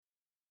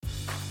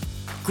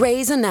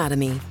Grey's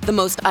Anatomy, the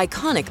most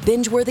iconic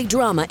binge-worthy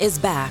drama, is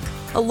back,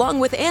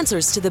 along with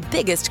answers to the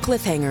biggest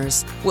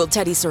cliffhangers. Will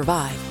Teddy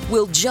survive?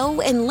 Will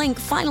Joe and Link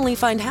finally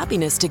find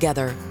happiness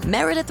together?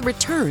 Meredith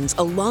returns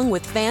along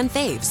with fan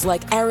faves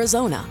like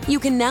Arizona. You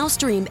can now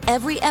stream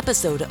every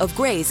episode of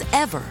Grey's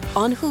ever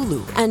on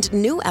Hulu, and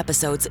new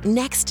episodes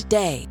next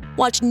day.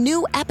 Watch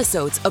new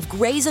episodes of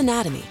Grey's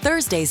Anatomy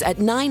Thursdays at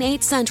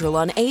 9/8 Central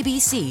on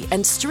ABC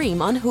and stream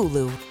on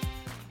Hulu.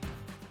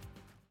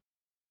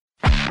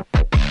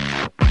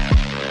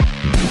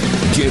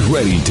 Get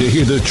ready to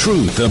hear the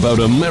truth about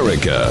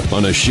America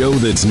on a show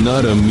that's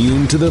not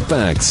immune to the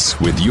facts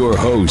with your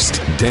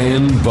host,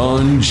 Dan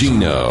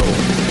Bongino.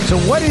 So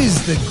what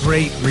is the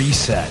Great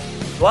Reset?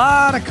 A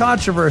lot of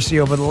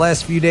controversy over the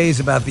last few days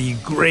about the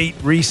Great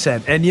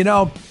Reset. And, you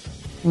know,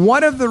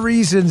 one of the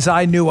reasons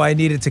I knew I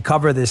needed to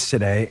cover this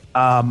today,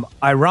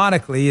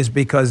 ironically, is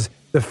because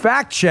the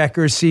fact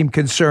checkers seem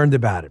concerned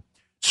about it.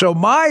 So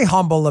my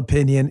humble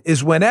opinion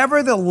is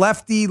whenever the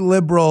lefty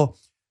liberal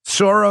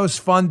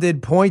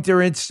Soros-funded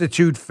Poynter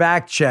Institute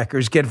fact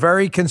checkers get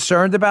very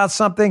concerned about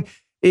something,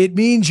 it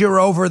means you're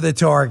over the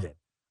target.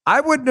 I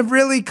wouldn't have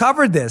really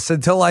covered this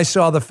until I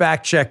saw the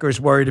fact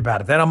checkers worried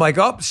about it. Then I'm like,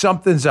 oh,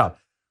 something's up.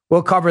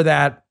 We'll cover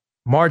that,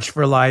 March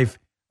for Life,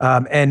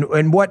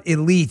 and what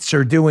elites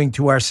are doing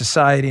to our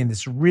society, and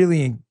this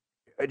really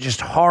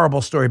just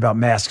horrible story about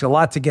masks. A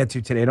lot to get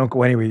to today. Don't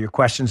go anywhere. Your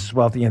questions as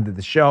well at the end of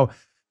the show.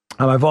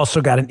 I've also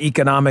got an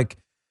economic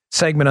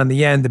segment on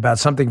the end about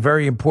something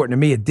very important to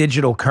me, a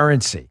digital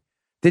currency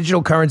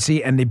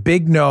and the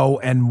big no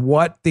and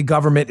what the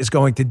government is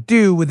going to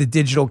do with the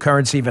digital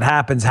currency if it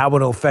happens, how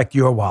it'll affect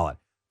your wallet.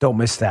 Don't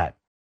miss that.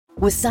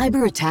 With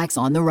cyber attacks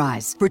on the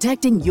rise,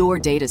 protecting your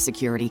data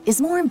security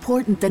is more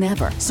important than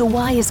ever. So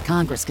why is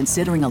Congress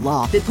considering a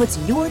law that puts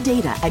your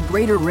data at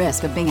greater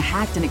risk of being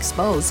hacked and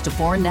exposed to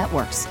foreign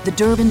networks? The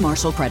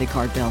Durbin-Marshall credit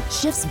card bill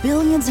shifts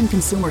billions in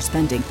consumer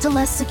spending to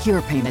less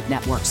secure payment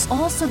networks,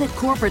 all so that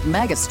corporate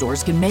mega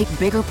stores can make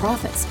bigger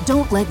profits.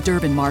 Don't let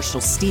Durbin-Marshall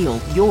steal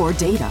your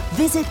data.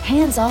 Visit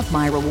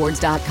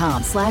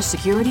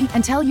handsoffmyrewards.com/security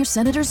and tell your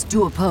senators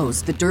to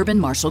oppose the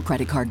Durbin-Marshall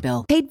credit card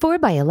bill. Paid for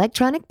by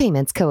Electronic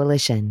Payments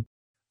Coalition.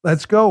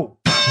 Let's go.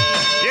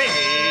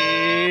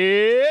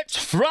 It's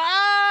Friday.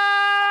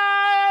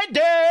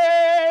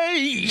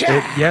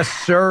 Yes,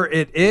 sir,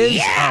 it is.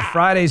 Yeah.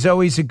 Friday's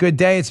always a good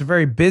day. It's a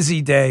very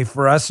busy day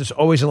for us. There's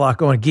always a lot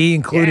going on, Guy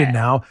included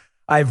now.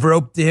 I've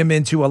roped him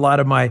into a lot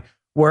of my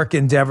work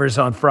endeavors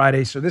on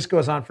Friday, so this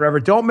goes on forever.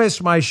 Don't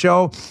miss my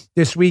show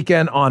this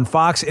weekend on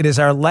Fox. It is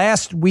our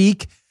last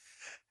week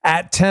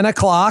at 10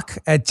 o'clock,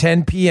 at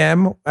 10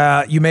 p.m.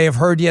 You may have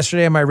heard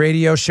yesterday on my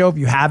radio show. If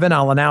you haven't,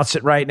 I'll announce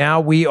it right now.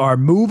 We are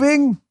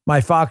moving. My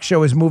Fox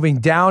show is moving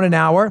down an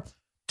hour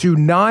to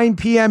 9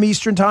 p.m.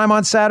 Eastern time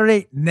on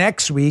Saturday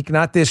next week,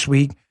 not this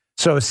week.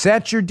 So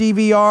set your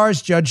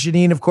DVRs. Judge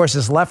Janine, of course,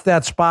 has left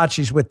that spot.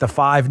 She's with the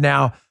 5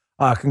 now.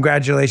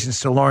 Congratulations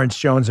to Lawrence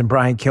Jones and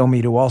Brian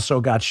Kilmeade, who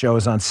also got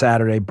shows on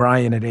Saturday.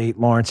 Brian at 8,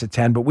 Lawrence at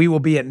 10. But we will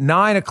be at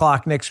 9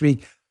 o'clock next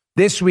week.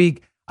 This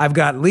week, I've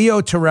got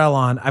Leo Terrell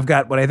on. I've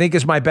got what I think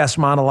is my best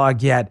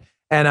monologue yet.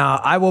 And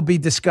I will be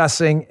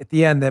discussing at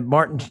the end the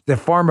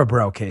Pharma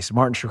Bro case,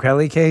 Martin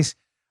Shkreli case,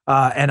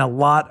 and a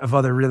lot of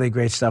other really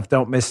great stuff.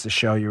 Don't miss the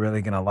show. You're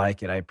really going to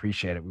like it. I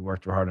appreciate it. We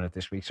worked real hard on it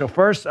this week. So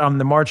first,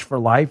 the March for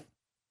Life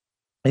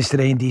is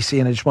today in D.C.,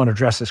 and I just want to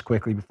address this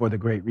quickly before the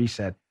Great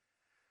Reset.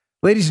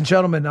 Ladies and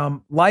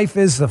gentlemen, life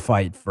is the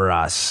fight for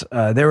us.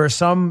 There are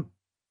some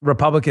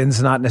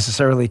Republicans, not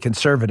necessarily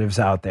conservatives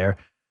out there,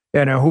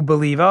 who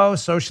believe,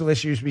 social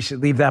issues, we should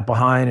leave that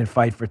behind and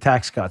fight for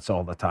tax cuts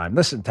all the time.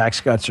 Listen,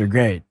 tax cuts are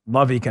great.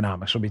 Love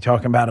economics. We'll be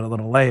talking about it a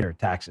little later,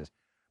 taxes.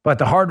 But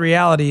the hard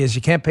reality is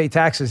you can't pay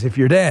taxes if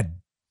you're dead.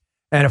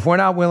 And if we're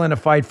not willing to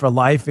fight for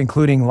life,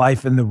 including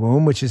life in the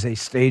womb, which is a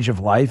stage of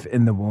life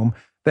in the womb,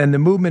 then the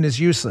movement is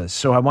useless.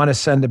 So I want to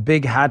send a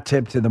big hat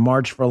tip to the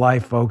March for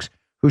Life folks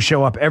who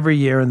show up every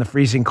year in the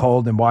freezing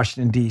cold in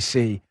Washington,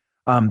 D.C.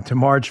 To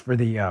march for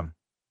the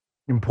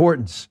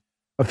importance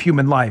of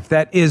human life.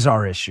 That is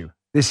our issue.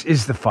 This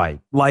is the fight.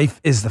 Life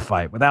is the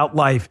fight. Without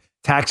life,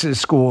 taxes,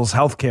 schools,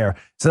 healthcare,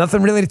 it's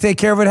nothing really to take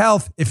care of with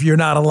health if you're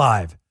not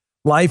alive.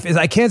 Life is,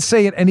 I can't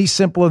say it any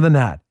simpler than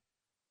that.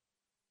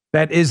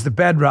 That is the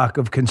bedrock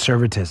of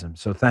conservatism.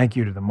 So thank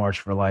you to the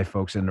March for Life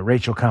folks and to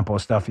Rachel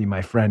Campos Duffy,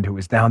 my friend, who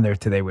was down there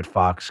today with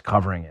Fox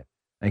covering it.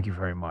 Thank you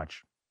very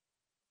much.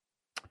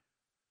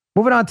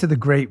 Moving on to the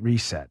Great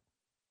Reset.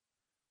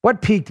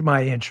 What piqued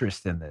my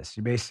interest in this?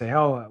 You may say,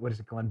 what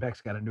is it? Glenn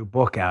Beck's got a new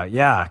book out.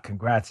 Yeah,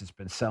 congrats. It's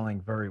been selling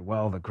very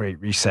well, the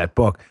Great Reset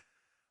book.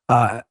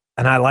 And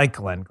I like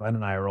Glenn. Glenn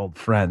and I are old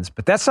friends.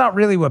 But that's not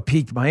really what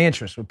piqued my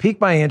interest. What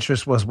piqued my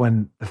interest was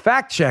when the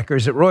fact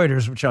checkers at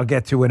Reuters, which I'll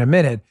get to in a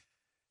minute,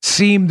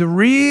 seemed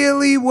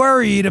really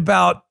worried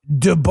about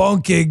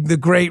debunking the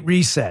Great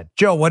Reset.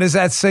 Joe, what does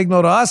that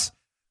signal to us?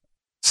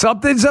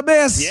 Something's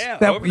amiss. Yeah,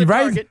 over the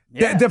target.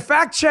 Yeah. The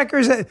fact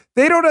checkers,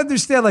 they don't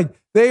understand. Like,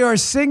 they are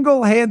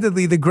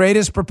single-handedly the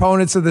greatest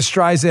proponents of the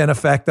Streisand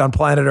effect on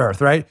planet Earth,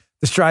 right?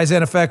 The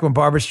Streisand effect, when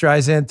Barbara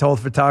Streisand told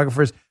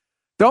photographers,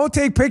 Don't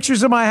take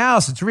pictures of my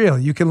house. It's real.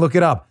 You can look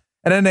it up.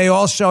 And then they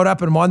all showed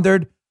up and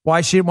wondered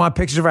why she didn't want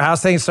pictures of her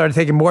house. They started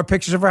taking more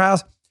pictures of her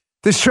house.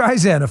 The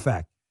Streisand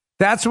effect.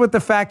 That's what the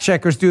fact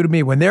checkers do to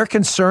me. When they're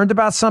concerned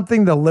about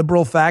something, the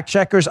liberal fact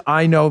checkers,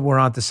 I know we're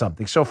onto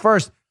something. So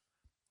first,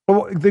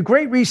 the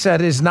Great Reset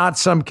is not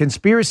some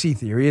conspiracy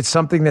theory. It's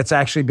something that's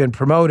actually been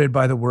promoted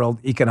by the World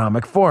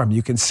Economic Forum.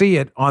 You can see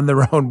it on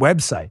their own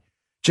website.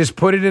 Just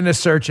put it in a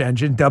search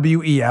engine,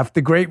 WEF,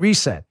 the Great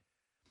Reset.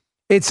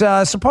 It's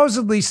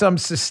supposedly some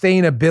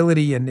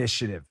sustainability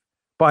initiative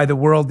by the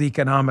World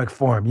Economic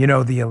Forum. You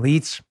know, the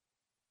elites.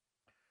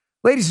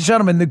 Ladies and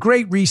gentlemen, the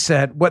Great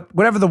Reset,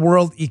 whatever the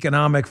World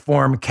Economic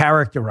Forum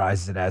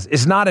characterizes it as,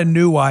 is not a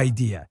new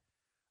idea.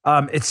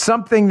 It's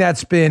something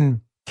that's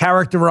been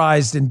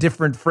characterized in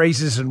different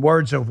phrases and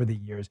words over the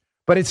years,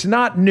 but it's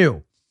not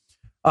new.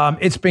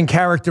 It's been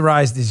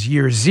characterized as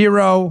year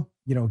zero,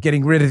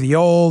 getting rid of the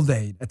old,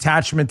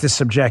 attachment to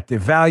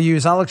subjective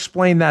values. I'll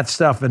explain that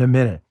stuff in a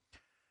minute.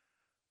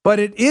 But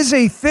it is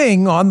a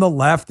thing on the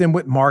left and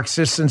with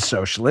Marxists and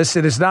socialists.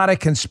 It is not a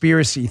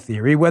conspiracy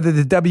theory. Whether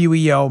the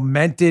WEO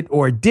meant it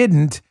or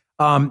didn't,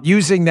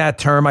 using that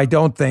term, I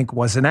don't think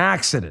was an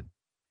accident.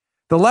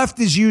 The left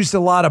has used a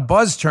lot of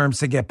buzz terms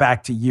to get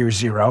back to year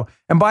zero.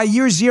 And by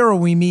year zero,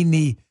 we mean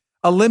the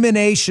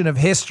elimination of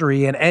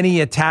history and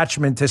any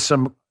attachment to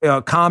some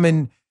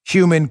common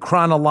human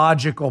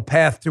chronological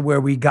path to where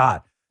we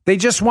got. They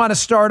just want to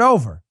start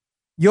over.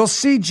 You'll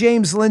see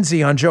James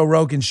Lindsay on Joe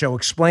Rogan's show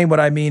explain what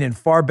I mean in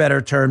far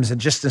better terms in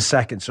just a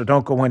second, so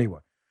don't go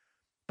anywhere.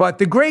 But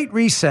the Great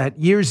Reset,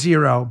 year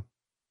zero,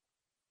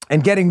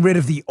 and getting rid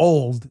of the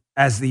old,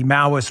 as the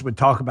Maoists would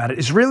talk about it,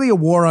 is really a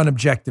war on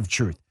objective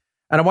truth.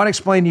 And I want to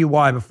explain to you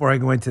why before I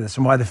go into this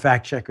and why the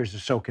fact checkers are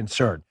so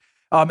concerned.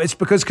 It's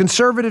because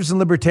conservatives and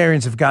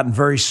libertarians have gotten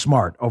very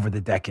smart over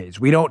the decades.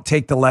 We don't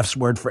take the left's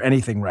word for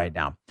anything right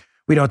now.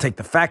 We don't take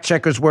the fact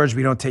checkers' words.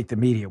 We don't take the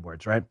media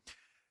words, right?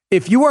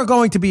 If you are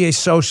going to be a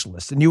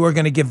socialist and you are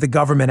going to give the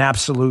government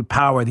absolute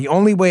power, the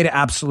only way to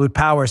absolute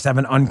power is to have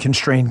an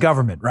unconstrained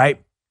government,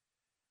 right?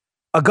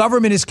 A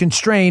government is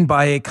constrained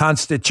by a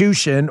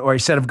constitution or a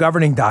set of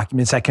governing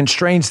documents that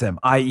constrains them,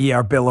 i.e.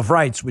 our Bill of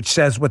Rights, which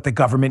says what the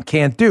government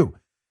can't do.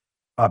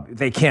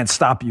 They can't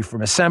stop you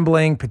from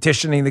assembling,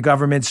 petitioning the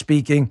government,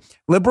 speaking.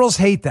 Liberals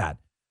hate that.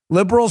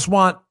 Liberals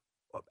want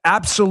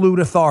absolute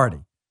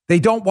authority.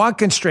 They don't want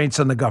constraints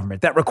on the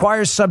government. That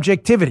requires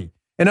subjectivity.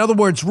 In other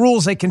words,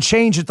 rules they can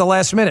change at the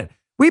last minute.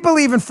 We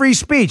believe in free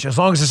speech as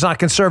long as it's not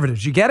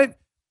conservatives. You get it?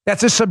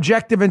 That's a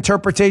subjective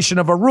interpretation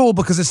of a rule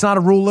because it's not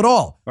a rule at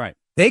all. Right.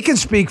 They can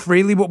speak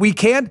freely, but we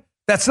can't.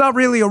 That's not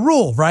really a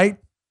rule, right?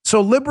 So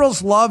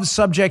liberals love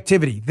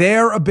subjectivity,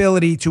 their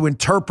ability to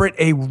interpret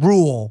a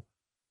rule,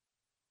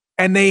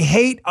 and they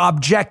hate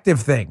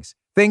objective things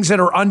that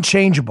are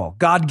unchangeable,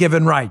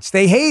 God-given rights.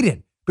 They hate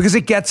it because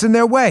it gets in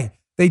their way.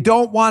 They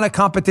don't want a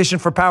competition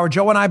for power.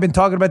 Joe and I have been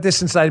talking about this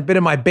since I've been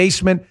in my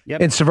basement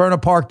in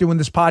Severna Park doing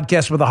this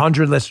podcast with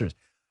 100 listeners.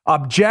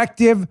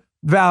 Objective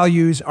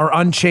values are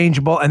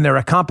unchangeable, and they're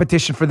a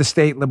competition for the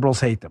state.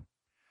 Liberals hate them.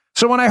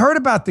 So when I heard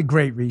about the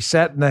Great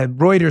Reset and the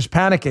Reuters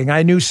panicking,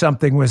 I knew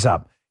something was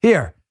up.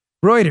 Here,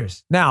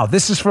 Reuters. Now,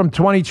 this is from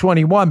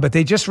 2021, but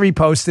they just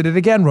reposted it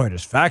again,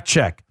 Reuters. Fact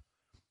check.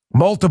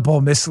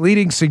 Multiple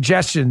misleading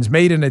suggestions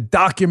made in a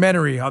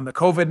documentary on the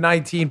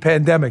COVID-19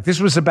 pandemic.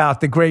 This was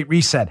about the Great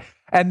Reset.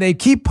 And they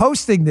keep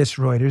posting this,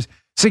 Reuters,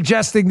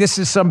 suggesting this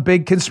is some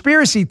big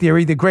conspiracy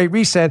theory, the Great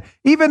Reset,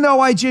 even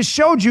though I just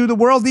showed you the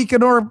World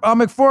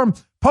Economic Forum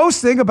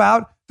posting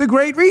about the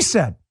Great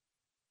Reset.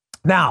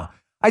 Now,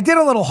 I did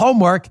a little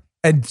homework,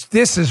 and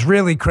this is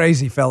really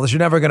crazy, fellas. You're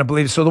never going to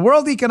believe it. So the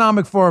World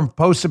Economic Forum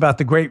posts about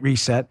the Great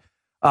Reset,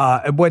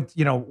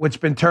 what's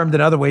been termed in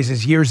other ways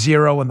as year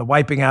zero and the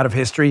wiping out of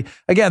history.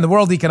 Again, the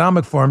World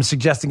Economic Forum is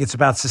suggesting it's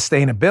about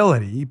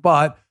sustainability,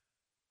 but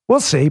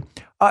we'll see.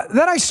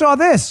 Then I saw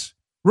this.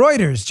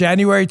 Reuters,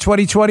 January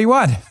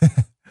 2021.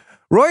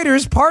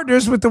 Reuters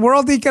partners with the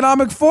World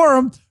Economic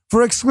Forum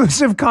for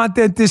exclusive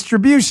content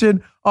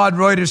distribution on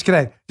Reuters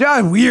Connect. Yeah,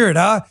 weird,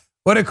 huh?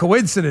 What a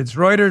coincidence.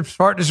 Reuters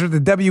partners with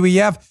the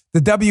WEF. The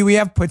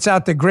WEF puts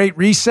out the Great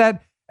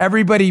Reset.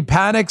 Everybody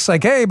panics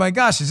like, hey, my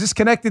gosh, is this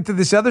connected to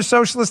this other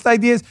socialist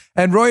ideas?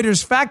 And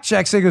Reuters fact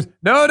checks and goes,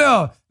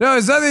 no,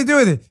 it's nothing to do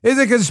with it. It's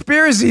a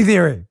conspiracy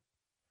theory.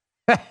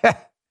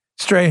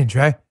 Strange,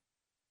 right?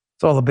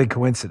 It's all a big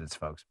coincidence,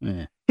 folks.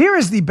 Yeah. Here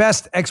is the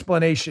best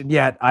explanation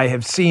yet I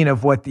have seen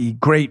of what the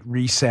Great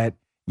Reset,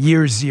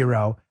 year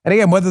zero. And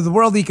again, whether the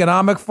World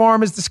Economic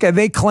Forum is discussed,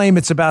 they claim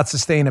it's about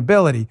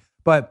sustainability,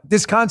 but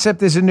this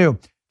concept isn't new.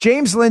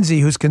 James Lindsay,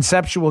 who's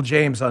Conceptual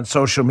James on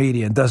social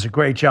media and does a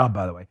great job,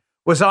 by the way,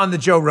 was on the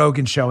Joe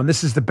Rogan show. And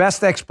this is the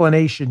best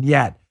explanation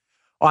yet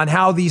on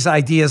how these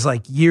ideas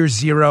like year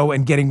zero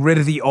and getting rid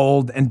of the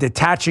old and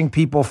detaching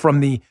people from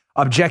the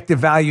objective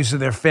values of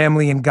their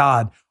family and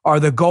God are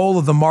the goal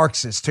of the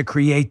Marxists to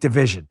create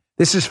division.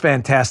 This is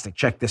fantastic.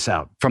 Check this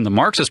out. From the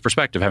Marxist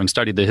perspective, having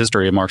studied the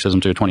history of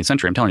Marxism to the 20th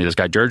century, I'm telling you, this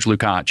guy, George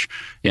Lukács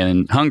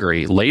in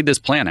Hungary, laid this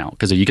plan out.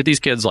 Because you get these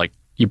kids like,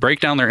 you break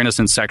down their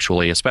innocence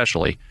sexually,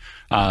 especially,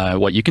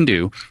 what you can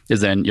do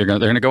is then they're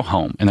going to go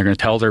home and they're going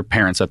to tell their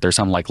parents that there's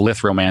some like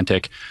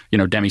lithromantic,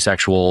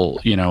 demisexual,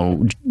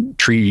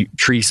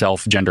 tree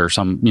self gender,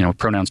 some,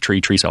 pronouns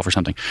tree self or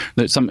something.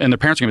 And the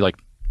parents are going to be like,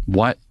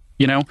 what?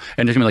 And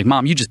they're going to be like,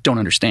 Mom, you just don't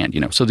understand,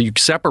 So that you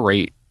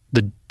separate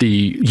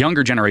the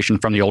younger generation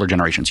from the older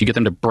generation. So you get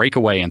them to break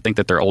away and think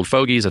that they're old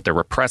fogies, that they're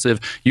repressive,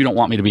 you don't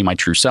want me to be my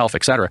true self,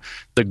 etc.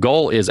 The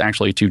goal is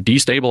actually to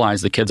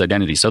destabilize the kid's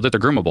identity so that they're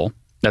groomable.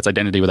 That's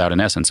identity without an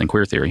essence in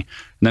queer theory.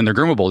 And then they're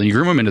groomable, and you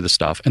groom them into this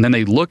stuff. And then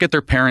they look at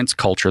their parents'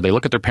 culture, they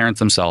look at their parents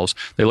themselves,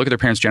 they look at their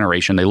parents'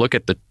 generation, they look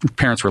at the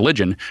parents'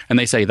 religion, and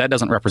they say, that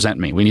doesn't represent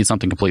me. We need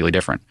something completely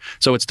different.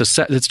 So it's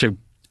to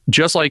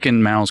just like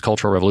in Mao's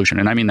Cultural Revolution,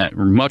 and I mean that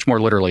much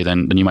more literally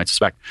than you might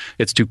suspect,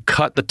 it's to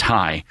cut the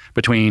tie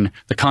between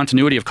the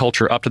continuity of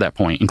culture up to that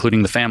point,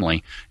 including the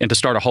family, and to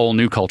start a whole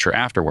new culture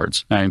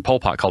afterwards. I mean, Pol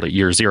Pot called it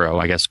Year Zero.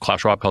 I guess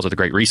Klaus Schwab calls it the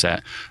Great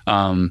Reset.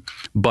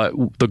 But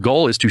the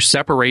goal is to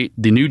separate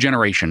the new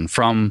generation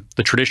from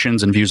the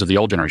traditions and views of the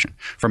old generation.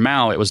 For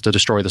Mao, it was to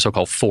destroy the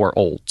so-called four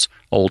olds: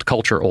 old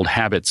culture, old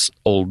habits,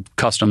 old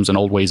customs, and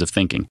old ways of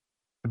thinking.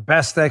 The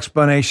best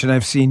explanation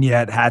I've seen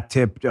yet, hat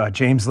tip,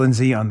 James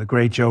Lindsay on the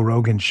great Joe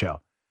Rogan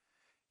show.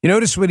 You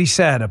notice what he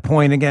said, a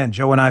point, again,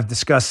 Joe and I have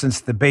discussed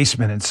since the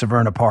basement in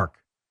Severna Park.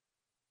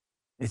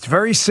 It's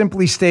very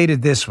simply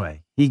stated this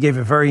way. He gave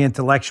a very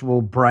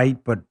intellectual,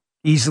 bright, but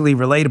easily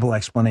relatable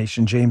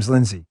explanation, James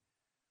Lindsay.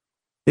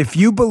 If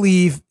you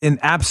believe in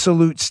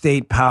absolute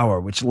state power,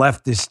 which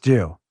leftists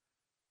do,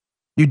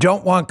 you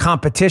don't want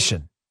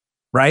competition.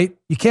 Right?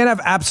 You can't have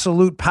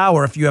absolute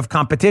power if you have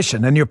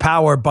competition, and your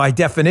power by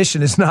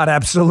definition is not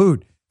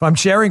absolute. If I'm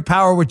sharing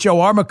power with Joe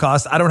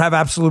Armacost, I don't have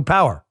absolute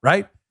power,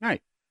 right?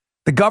 Right.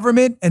 The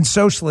government and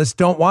socialists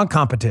don't want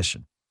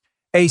competition.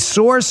 A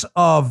source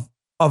of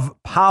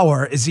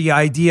power is the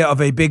idea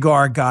of a big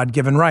R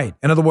God-given right.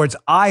 In other words,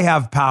 I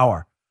have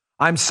power.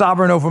 I'm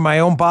sovereign over my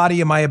own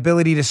body and my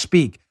ability to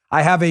speak.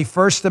 I have a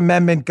First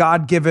Amendment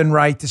God-given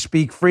right to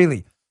speak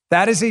freely.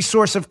 That is a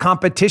source of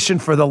competition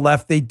for the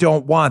left they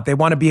don't want. They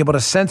want to be able to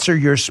censor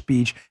your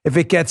speech if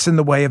it gets in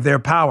the way of their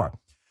power.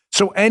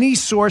 So any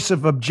source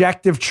of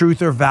objective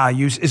truth or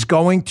values is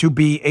going to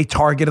be a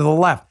target of the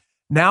left.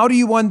 Now do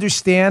you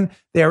understand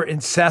their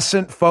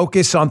incessant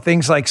focus on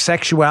things like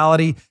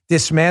sexuality,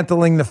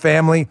 dismantling the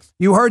family?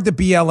 You heard the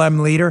BLM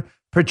leader,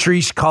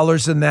 Patrisse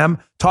Cullors, and them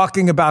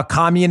talking about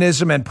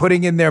communism and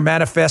putting in their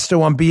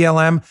manifesto on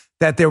BLM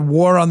that they're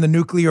war on the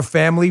nuclear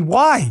family.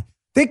 Why?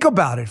 Think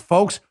about it,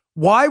 folks.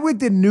 Why would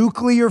the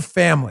nuclear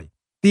family,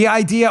 the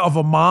idea of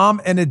a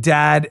mom and a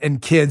dad and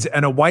kids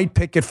and a white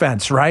picket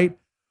fence, right?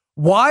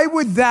 Why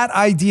would that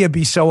idea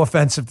be so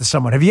offensive to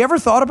someone? Have you ever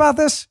thought about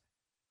this?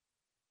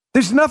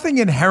 There's nothing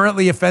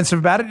inherently offensive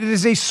about it. It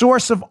is a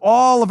source of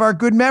all of our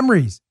good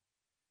memories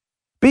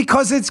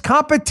because it's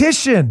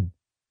competition.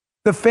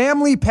 The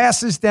family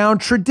passes down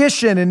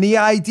tradition and the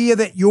idea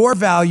that you're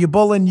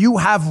valuable and you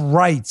have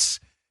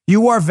rights.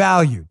 You are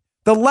valued.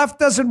 The left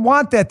doesn't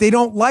want that. They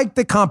don't like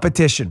the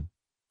competition.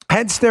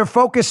 Hence their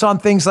focus on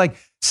things like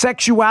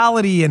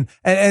sexuality and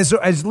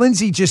as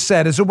Lindsay just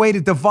said, as a way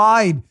to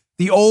divide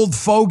the old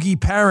fogey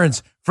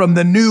parents from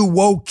the new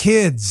woke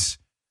kids.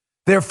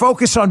 Their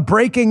focus on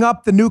breaking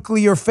up the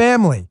nuclear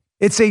family.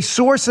 It's a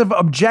source of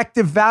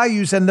objective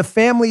values, and the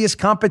family is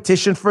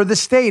competition for the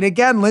state.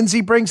 Again, Lindsay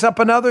brings up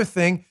another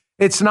thing.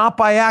 It's not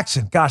by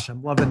accident. Gosh,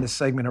 I'm loving this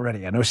segment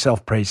already. I know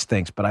self-praise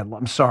stinks, but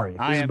I'm sorry.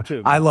 I am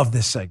too. I love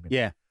this segment.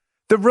 Yeah.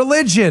 The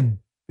religion.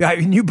 I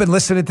mean, you've been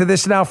listening to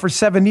this now for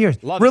 7 years.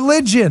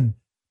 Religion.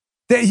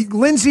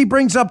 Lindsay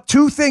brings up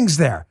two things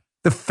there.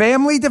 The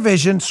family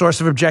division,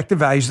 source of objective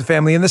values, the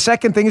family. And the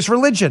second thing is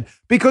religion,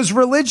 because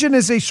religion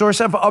is a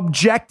source of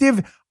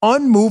objective,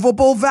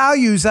 unmovable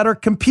values that are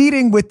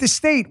competing with the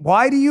state.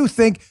 Why do you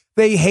think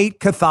they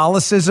hate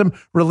Catholicism,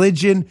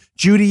 religion,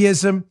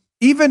 Judaism,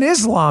 even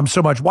Islam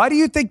so much? Why do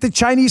you think the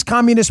Chinese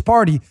Communist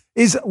Party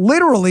is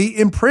literally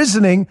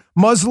imprisoning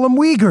Muslim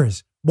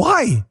Uyghurs?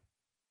 Why?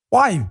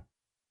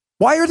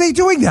 Why are they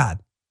doing that?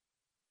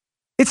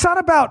 It's not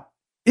about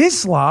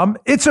Islam.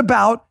 It's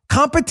about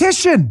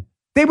competition.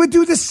 They would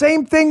do the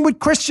same thing with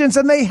Christians,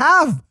 and they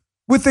have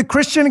with the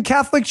Christian and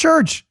Catholic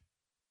Church.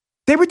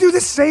 They would do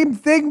the same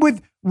thing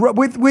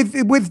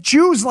with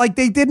Jews like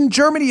they did in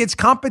Germany. It's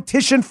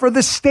competition for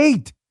the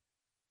state.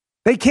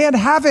 They can't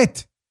have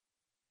it.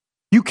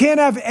 You can't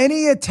have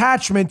any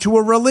attachment to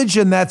a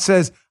religion that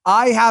says,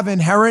 I have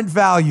inherent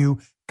value.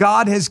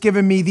 God has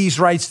given me these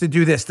rights to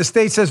do this. The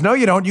state says, no,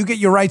 you don't. You get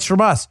your rights from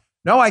us.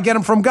 No, I get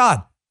them from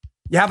God.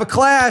 You have a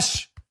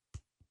clash.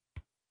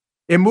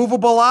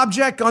 Immovable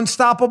object,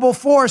 unstoppable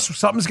force.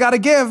 Something's got to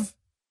give.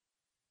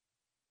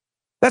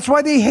 That's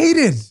why they hate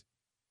it.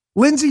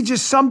 Lindsay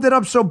just summed it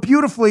up so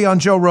beautifully on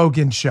Joe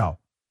Rogan's show.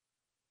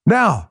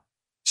 Now,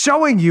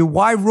 showing you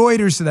why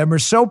Reuters and them are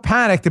so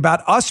panicked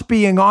about us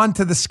being on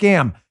to the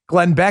scam.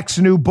 Glenn Beck's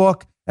new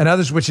book and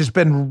others, which has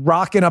been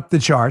rocking up the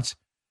charts.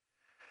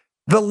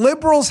 The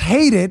liberals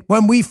hate it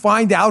when we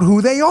find out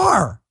who they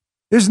are.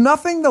 There's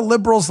nothing the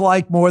liberals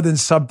like more than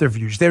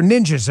subterfuge. They're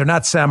ninjas. They're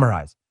not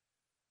samurais.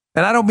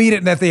 And I don't mean it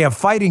in that they have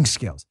fighting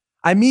skills.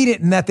 I mean it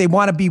in that they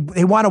want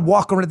to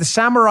walk around. The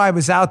samurai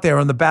was out there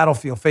on the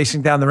battlefield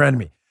facing down their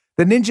enemy.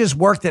 The ninjas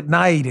worked at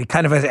night,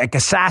 kind of like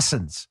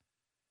assassins.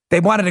 They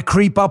wanted to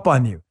creep up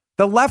on you.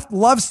 The left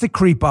loves to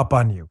creep up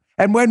on you.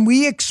 And when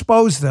we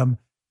expose them,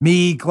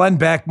 me, Glenn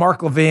Beck,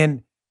 Mark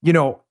Levin,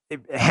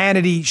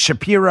 Hannity,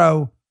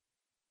 Shapiro,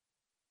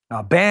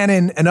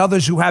 Bannon, and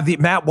others who have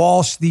Matt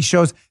Walsh, these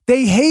shows,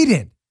 they hate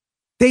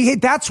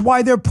it. That's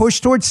why they're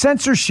pushed towards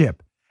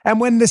censorship. And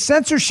when the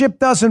censorship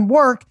doesn't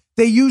work,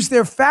 they use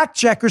their fact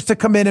checkers to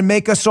come in and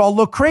make us all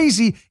look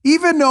crazy,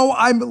 even though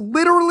I'm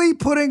literally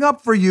putting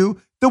up for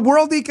you the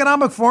World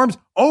Economic Forum's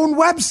own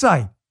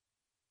website.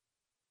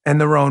 And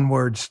their own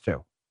words,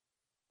 too.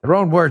 Their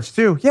own words,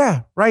 too.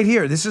 Yeah, right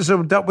here. This is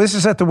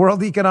at the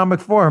World Economic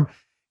Forum.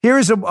 Here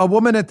is a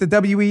woman at the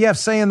WEF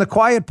saying the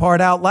quiet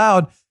part out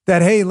loud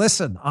that, hey,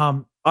 listen,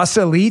 us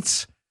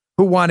elites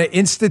who want to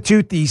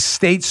institute these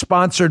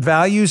state-sponsored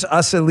values,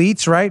 us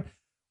elites, right?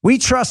 We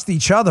trust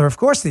each other. Of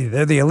course,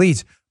 they're the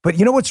elites. But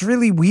you know what's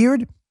really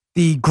weird?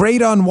 The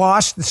great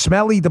unwashed, the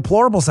smelly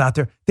deplorables out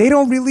there, they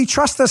don't really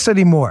trust us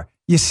anymore.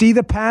 You see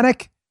the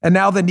panic? And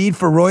now the need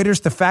for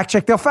Reuters to fact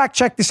check. They'll fact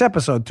check this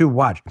episode, too.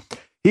 Watch.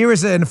 Here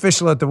is an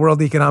official at the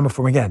World Economic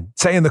Forum, again,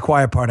 saying the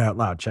quiet part out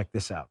loud. Check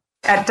this out.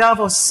 At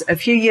Davos a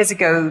few years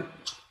ago,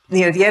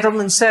 the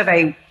Edelman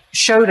survey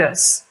showed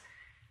us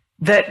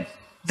that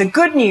the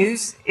good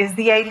news is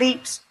the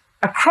elite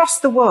across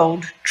the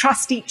world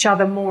trust each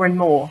other more and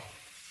more.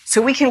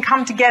 So we can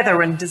come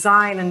together and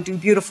design and do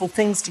beautiful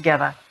things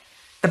together.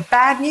 The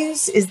bad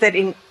news is that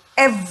in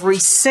every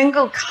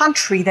single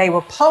country they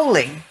were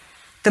polling,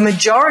 the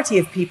majority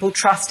of people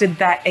trusted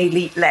that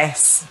elite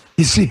less.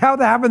 You see how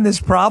they're having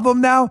this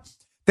problem now?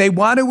 They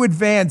want to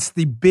advance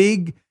the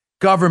big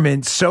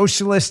government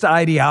socialist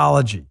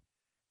ideology,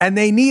 and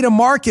they need a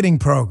marketing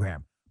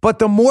program. But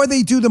the more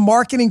they do the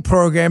marketing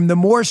program, the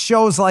more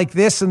shows like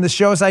this and the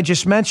shows I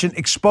just mentioned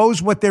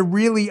expose what they're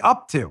really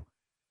up to.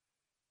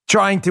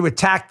 Trying to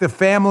attack the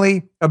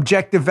family,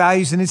 objective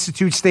values, and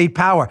institute state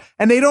power.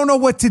 And they don't know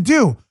what to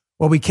do.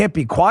 Well, we can't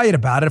be quiet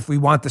about it if we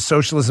want the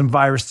socialism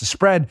virus to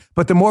spread.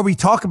 But the more we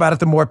talk about it,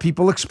 the more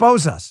people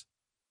expose us.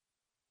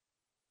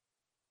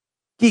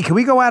 Gee, can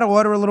we go out of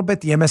order a little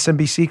bit? The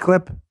MSNBC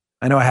clip?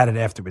 I know I had it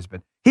afterwards,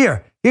 but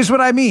here's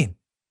what I mean.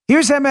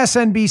 Here's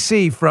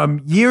MSNBC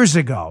from years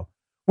ago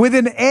with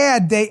an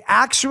ad they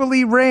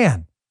actually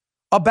ran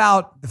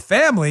about the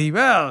family.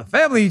 Well,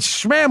 family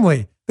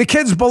schmamly. The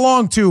kids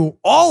belong to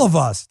all of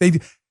us.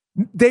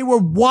 They were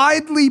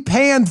widely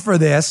panned for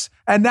this,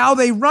 and now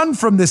they run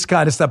from this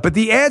kind of stuff. But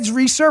the ads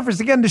resurfaced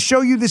again to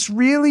show you this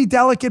really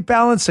delicate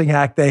balancing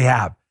act they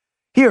have.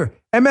 Here,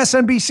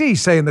 MSNBC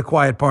saying the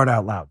quiet part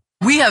out loud.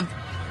 We have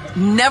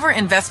never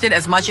invested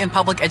as much in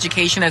public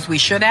education as we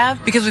should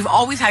have because we've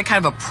always had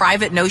kind of a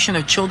private notion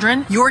of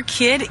children. Your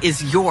kid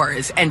is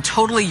yours and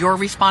totally your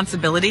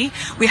responsibility.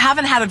 We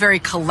haven't had a very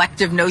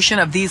collective notion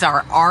of these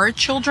are our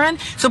children.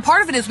 So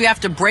part of it is we have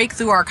to break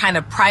through our kind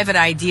of private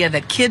idea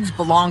that kids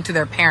belong to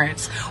their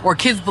parents or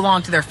kids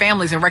belong to their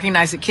families and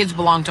recognize that kids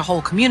belong to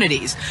whole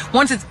communities.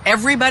 Once it's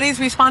everybody's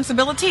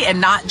responsibility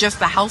and not just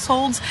the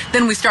households,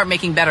 then we start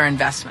making better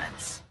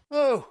investments.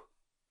 Oh,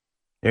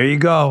 there you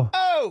go.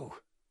 Oh.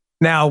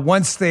 Now,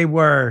 once they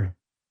were,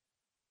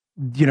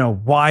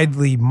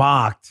 widely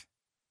mocked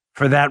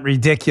for that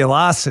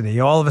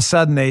ridiculosity, all of a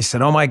sudden they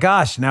said, oh my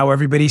gosh, now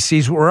everybody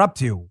sees what we're up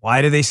to.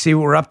 Why do they see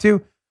what we're up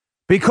to?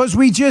 Because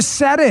we just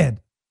said it.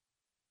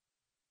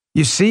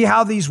 You see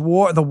how the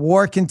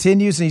war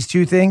continues in these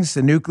two things,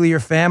 the nuclear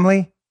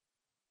family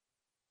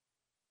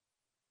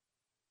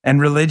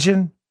and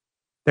religion?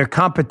 They're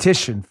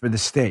competition for the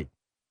state.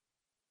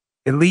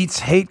 Elites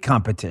hate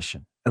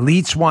competition.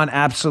 Elites want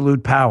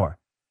absolute power.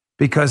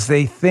 Because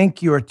they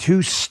think you're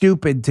too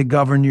stupid to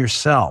govern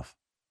yourself.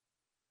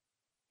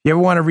 If you ever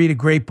want to read a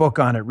great book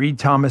on it, read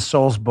Thomas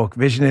Sowell's book,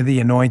 Vision of the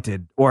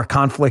Anointed, or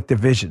Conflict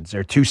of Visions.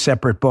 They're two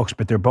separate books,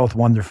 but they're both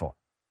wonderful.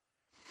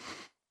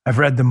 I've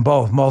read them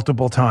both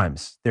multiple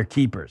times. They're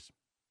keepers.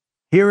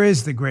 Here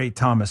is the great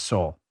Thomas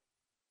Sowell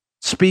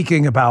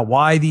speaking about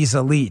why these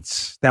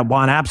elites that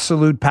want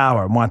absolute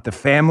power want the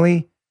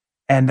family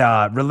and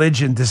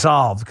religion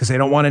dissolved because they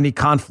don't want any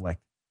conflict.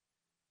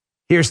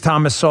 Here's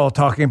Thomas Sowell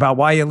talking about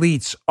why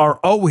elites are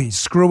always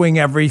screwing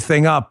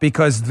everything up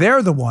because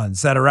they're the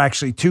ones that are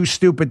actually too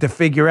stupid to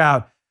figure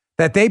out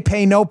that they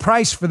pay no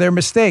price for their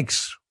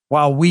mistakes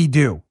while we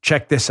do.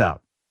 Check this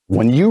out.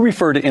 When you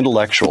refer to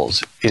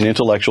intellectuals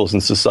in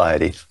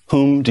society,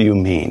 whom do you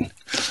mean?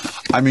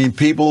 I mean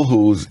people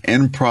whose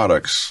end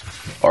products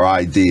are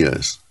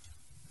ideas.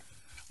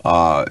 There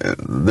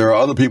are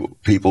other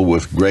people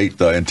with great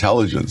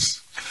intelligence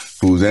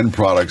whose end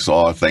products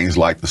are things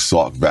like the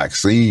Salk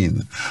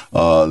vaccine.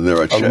 A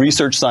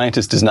research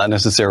scientist is not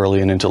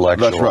necessarily an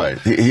intellectual. That's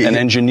right. An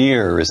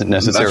engineer isn't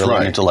necessarily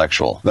an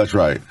intellectual. That's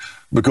right.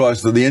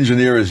 Because the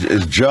engineer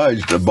is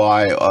judged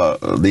by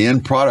the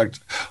end product,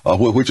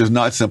 which is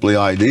not simply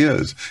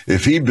ideas.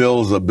 If he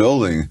builds a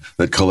building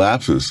that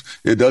collapses,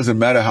 it doesn't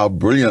matter how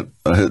brilliant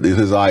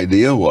his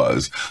idea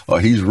was,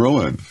 he's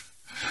ruined.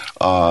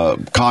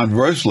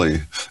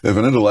 Conversely, if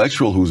an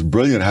intellectual who's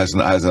brilliant has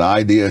an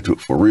idea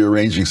for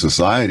rearranging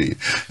society,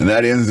 and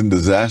that ends in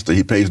disaster,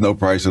 he pays no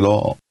price at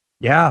all.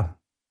 Yeah.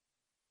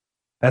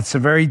 That's the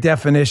very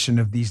definition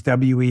of these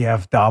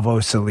WEF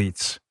Davos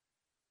elites.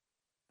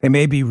 They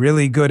may be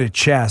really good at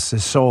chess,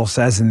 as Soul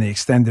says in the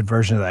extended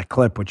version of that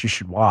clip, which you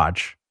should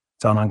watch.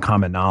 It's on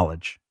Uncommon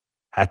Knowledge.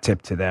 Hat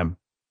tip to them.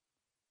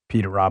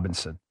 Peter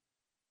Robinson.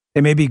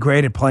 They may be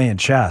great at playing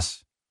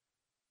chess,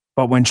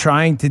 but when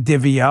trying to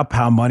divvy up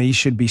how money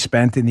should be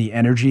spent in the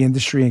energy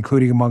industry,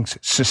 including amongst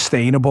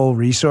sustainable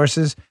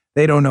resources,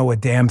 they don't know a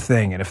damn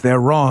thing. And if they're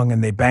wrong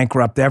and they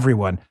bankrupt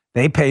everyone,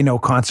 they pay no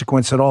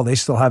consequence at all. They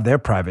still have their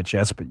private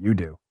jets, but you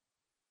do.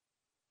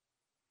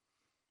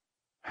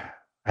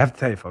 I have to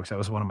tell you, folks, that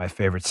was one of my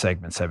favorite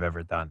segments I've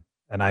ever done.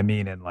 And I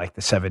mean in like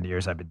the 7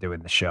 years I've been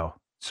doing the show.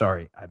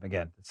 Sorry,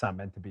 again, it's not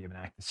meant to be an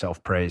act of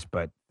self-praise,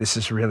 but this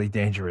is really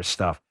dangerous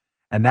stuff.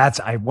 And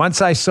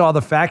once I saw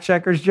the fact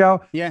checkers,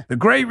 Joe, the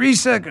Great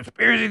Reset,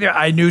 conspiracy,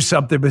 I knew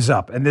something was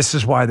up. And this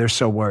is why they're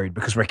so worried,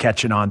 because we're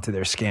catching on to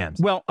their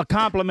scams. Well, a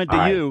compliment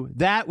to you.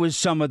 That was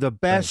some of the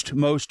best,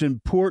 most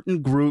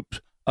important groups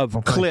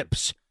of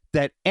clips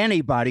that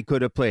anybody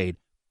could have played.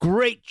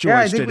 Great choice. Yeah,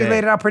 I think today. we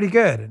laid it out pretty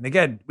good. And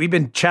again, we've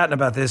been chatting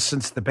about this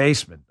since the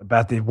basement,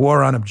 about the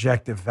war on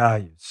objective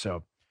values.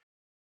 So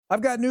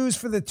I've got news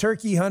for the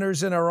turkey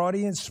hunters in our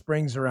audience.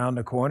 Spring's around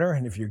the corner,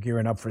 and if you're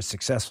gearing up for a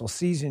successful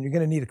season, you're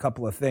going to need a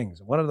couple of things.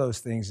 One of those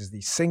things is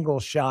the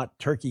single-shot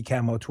turkey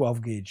camo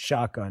 12-gauge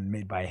shotgun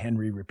made by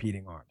Henry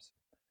Repeating Arms.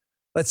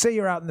 Let's say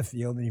you're out in the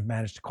field and you've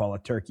managed to call a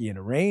turkey in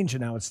a range,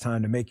 and now it's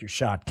time to make your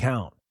shot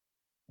count.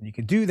 And you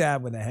can do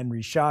that with a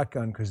Henry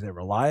shotgun because they're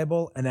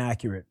reliable and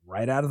accurate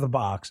right out of the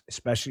box,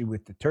 especially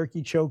with the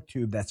turkey choke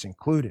tube that's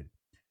included.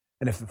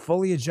 And if the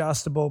fully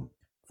adjustable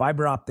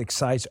fiber optic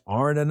sights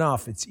aren't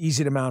enough, it's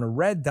easy to mount a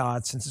red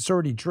dot since it's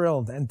already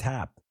drilled and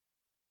tapped.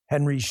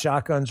 Henry's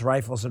shotguns,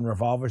 rifles, and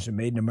revolvers are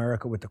made in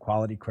America with the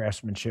quality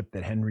craftsmanship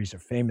that Henry's are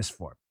famous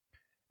for.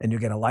 And you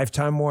get a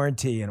lifetime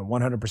warranty and a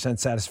 100%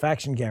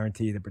 satisfaction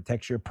guarantee that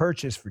protects your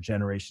purchase for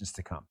generations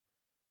to come.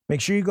 Make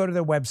sure you go to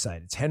their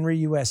website. It's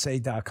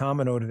henryusa.com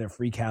and order their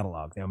free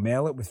catalog. They'll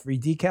mail it with free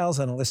decals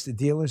and a list of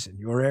dealers in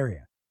your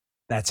area.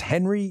 That's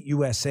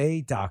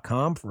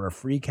henryusa.com for a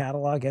free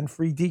catalog and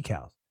free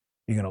decals.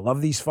 You're going to love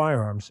these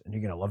firearms, and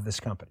you're going to love this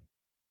company.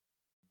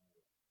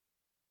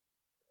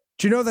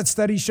 Do you know that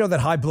studies show that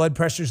high blood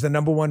pressure is the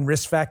number one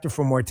risk factor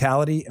for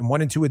mortality, and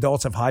 1 in 2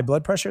 adults have high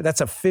blood pressure? That's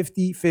a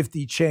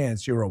 50-50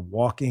 chance you're a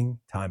walking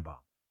time bomb.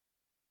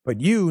 But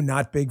you,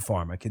 not Big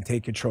Pharma, can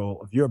take control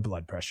of your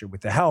blood pressure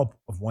with the help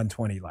of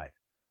 120 Life.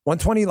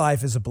 120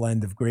 Life is a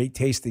blend of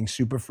great-tasting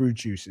superfruit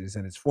juices,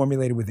 and it's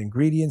formulated with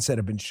ingredients that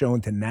have been shown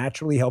to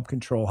naturally help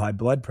control high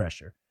blood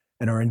pressure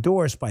and are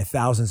endorsed by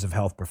thousands of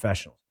health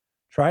professionals.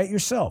 Try it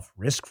yourself,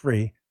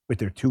 risk-free, with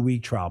their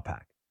 2-week trial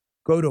pack.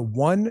 Go to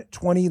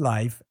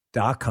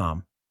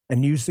 120life.com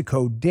and use the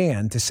code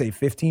DAN to save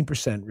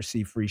 15%,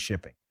 receive free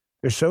shipping.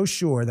 They're so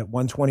sure that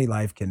 120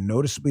 Life can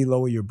noticeably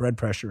lower your blood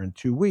pressure in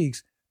 2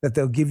 weeks that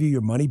they'll give you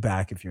your money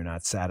back if you're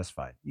not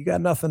satisfied. You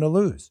got nothing to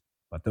lose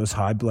but those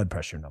high blood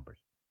pressure numbers.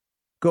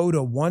 Go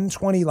to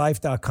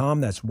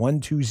 120life.com, that's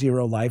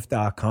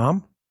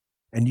 120life.com,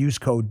 and use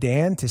code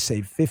DAN to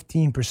save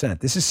 15%.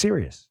 This is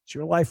serious. It's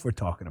your life we're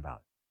talking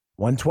about.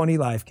 120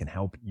 Life can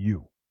help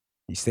you.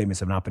 These statements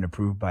have not been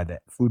approved by the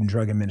Food and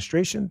Drug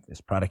Administration. This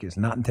product is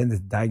not intended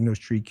to diagnose,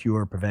 treat,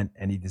 cure, or prevent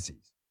any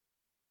disease.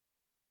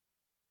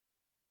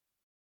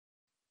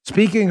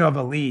 Speaking of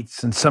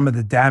elites and some of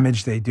the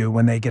damage they do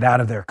when they get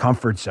out of their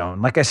comfort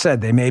zone, like I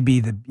said, they may be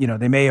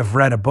they may have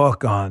read a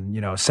book on,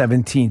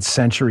 17th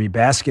century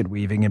basket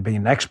weaving and being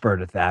an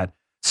expert at that,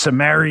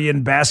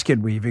 Sumerian basket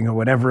weaving or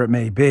whatever it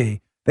may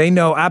be. They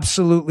know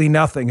absolutely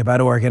nothing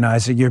about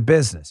organizing your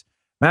business.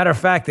 Matter of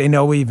fact, they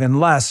know even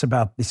less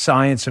about the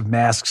science of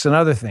masks and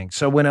other things.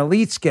 So when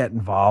elites get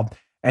involved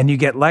and you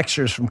get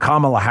lectures from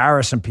Kamala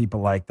Harris and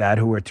people like that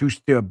who are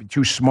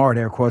too smart,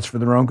 air quotes, for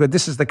their own good,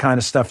 this is the kind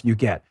of stuff you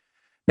get.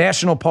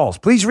 National Pulse.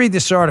 Please read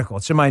this article.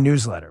 It's in my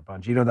newsletter,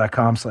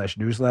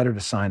 bongino.com/newsletter to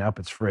sign up.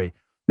 It's free.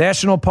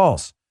 National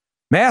Pulse.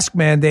 Mask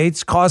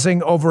mandates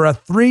causing over a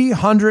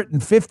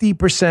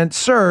 350%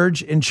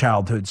 surge in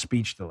childhood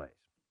speech delays.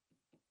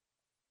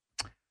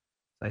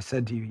 As I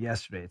said to you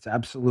yesterday, it's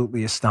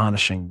absolutely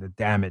astonishing the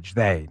damage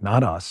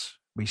not us.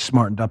 We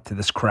smartened up to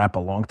this crap a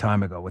long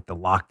time ago with the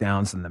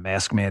lockdowns and the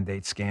mask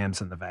mandate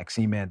scams and the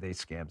vaccine mandate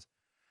scams.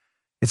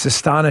 It's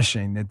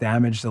astonishing the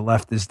damage the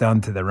left has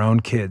done to their own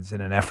kids in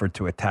an effort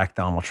to attack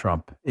Donald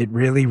Trump. It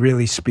really,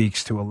 really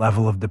speaks to a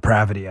level of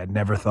depravity I'd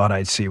never thought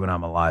I'd see when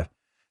I'm alive.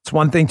 It's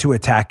one thing to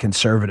attack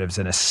conservatives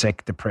in a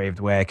sick,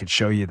 depraved way. I could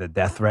show you the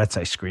death threats.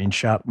 I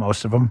screenshot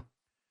most of them.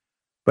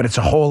 But it's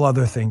a whole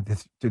other thing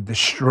to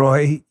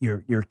destroy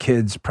your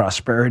kids'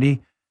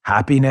 prosperity,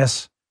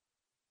 happiness,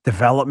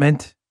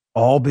 development,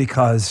 all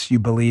because you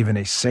believe in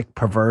a sick,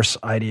 perverse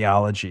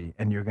ideology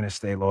and you're going to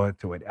stay loyal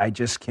to it. I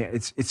just can't.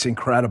 It's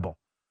incredible.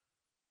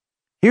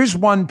 Here's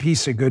one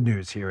piece of good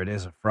news here. It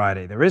is a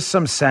Friday. There is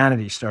some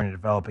sanity starting to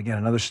develop. Again,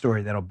 another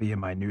story that'll be in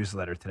my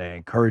newsletter today. I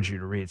encourage you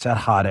to read. It's at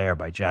Hot Air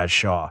by Jazz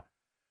Shaw.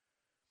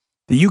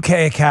 The UK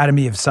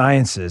Academy of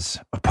Sciences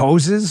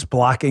opposes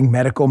blocking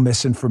medical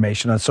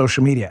misinformation on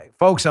social media.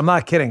 Folks, I'm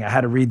not kidding. I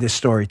had to read this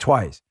story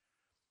twice.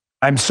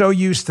 I'm so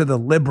used to the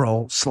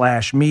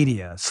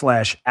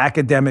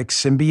liberal/media/academic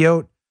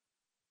symbiote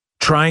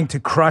trying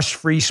to crush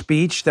free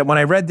speech that when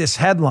I read this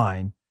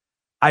headline,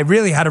 I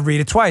really had to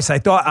read it twice. I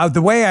thought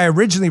the way I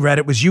originally read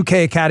it was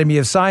UK Academy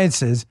of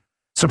Sciences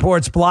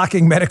supports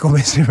blocking medical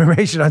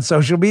misinformation on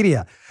social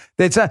media.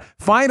 That's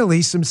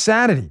finally some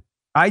sanity.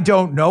 I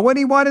don't know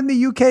anyone in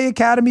the UK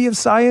Academy of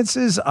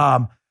Sciences.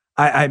 I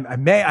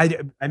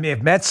may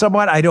have met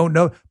someone. I don't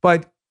know,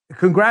 but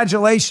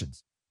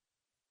congratulations.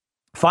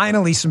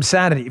 Finally, some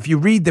sanity. If you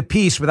read the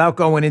piece without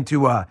going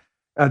into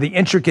the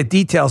intricate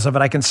details of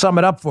it, I can sum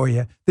it up for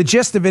you. The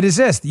gist of it is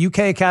this. The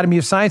UK Academy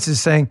of Sciences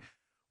is saying,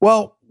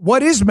 well,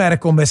 what is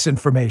medical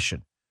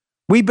misinformation?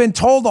 We've been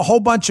told a whole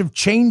bunch of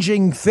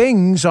changing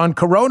things on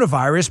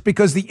coronavirus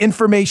because the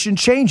information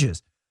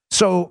changes.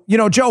 So,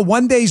 Joe,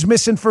 one day's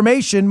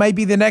misinformation may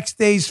be the next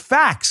day's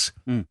facts.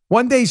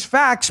 One day's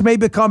facts may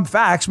become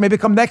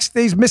next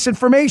day's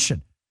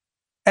misinformation.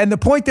 And the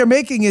point they're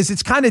making is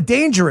it's kind of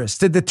dangerous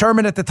to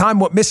determine at the time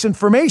what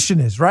misinformation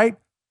is, right?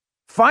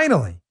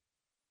 Finally.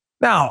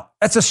 Now,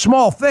 that's a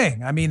small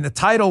thing. I mean, the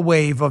tidal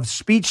wave of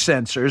speech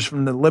censors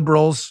from the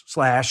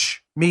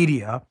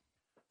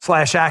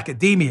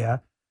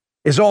liberals/media/academia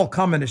is all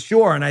coming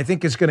ashore, and I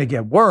think it's going to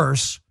get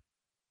worse.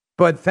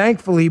 But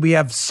thankfully, we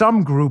have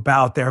some group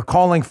out there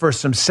calling for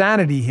some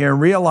sanity here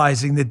and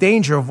realizing the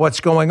danger of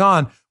what's going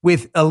on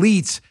with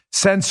elites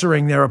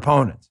censoring their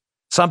opponents,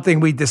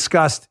 something we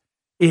discussed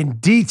in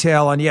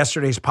detail on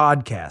yesterday's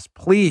podcast.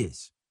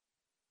 Please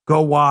go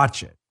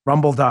watch it.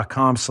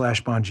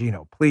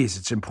 Rumble.com/Bongino. Please,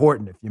 it's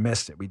important if you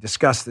missed it. We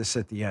discussed this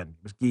at the end.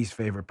 It was Guy's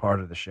favorite part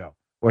of the show,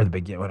 or the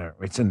beginning, whatever.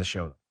 It's in the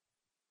show.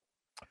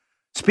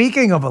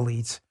 Speaking of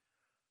elites,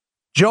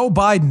 Joe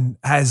Biden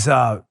has,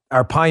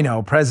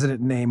 Arpaino,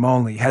 president in name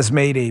only, has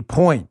made a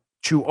point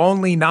to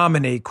only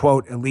nominate,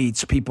 quote,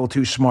 elites, people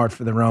too smart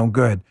for their own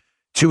good,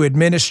 to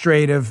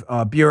administrative,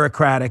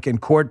 bureaucratic,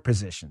 and court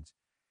positions.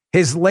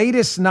 His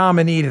latest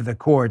nominee to the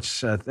courts,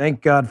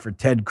 thank God for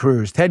Ted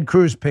Cruz. Ted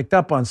Cruz picked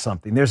up on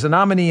something. There's a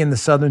nominee in the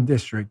Southern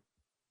District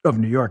of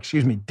New York,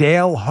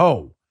 Dale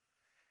Ho.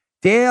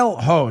 Dale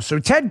Ho. So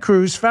Ted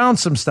Cruz found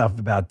some stuff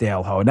about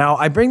Dale Ho. Now,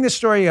 I bring this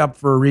story up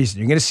for a reason.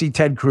 You're going to see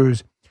Ted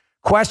Cruz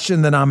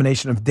question the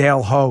nomination of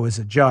Dale Ho as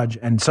a judge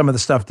and some of the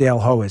stuff Dale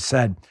Ho has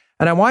said.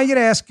 And I want you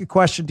to ask a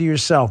question to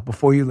yourself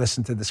before you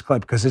listen to this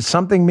clip, because it's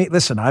something,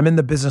 listen, I'm in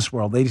the business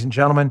world, ladies and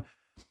gentlemen.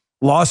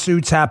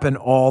 Lawsuits happen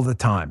all the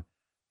time.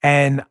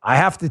 And I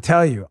have to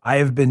tell you, I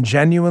have been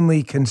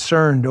genuinely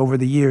concerned over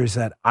the years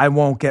that I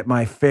won't get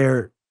my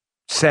fair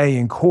say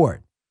in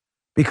court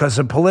because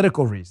of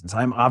political reasons.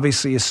 I'm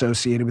obviously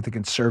associated with the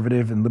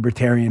conservative and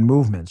libertarian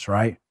movements,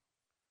 right?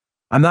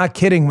 I'm not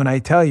kidding when I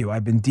tell you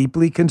I've been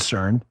deeply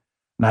concerned,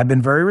 and I've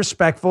been very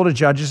respectful to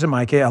judges in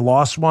my case. I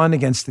lost one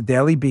against the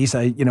Daily Beast.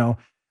 I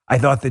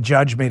thought the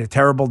judge made a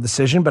terrible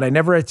decision, but I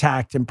never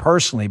attacked him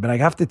personally. But I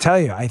have to tell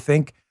you, I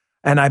think,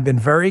 and I've been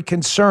very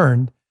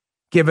concerned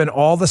given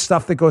all the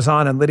stuff that goes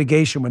on in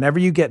litigation, whenever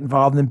you get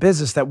involved in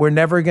business, that we're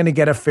never going to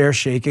get a fair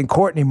shake in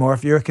court anymore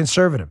if you're a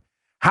conservative.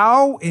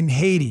 How in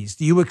Hades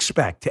do you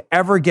expect to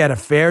ever get a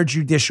fair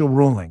judicial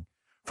ruling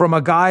from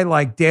a guy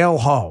like Dale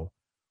Ho,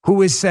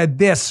 who has said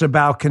this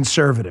about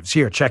conservatives?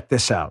 Here, check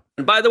this out.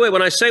 And by the way,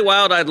 when I say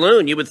wild-eyed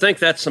loon, you would think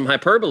that's some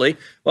hyperbole.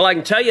 Well, I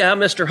can tell you how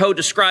Mr. Ho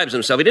describes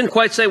himself. He didn't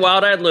quite say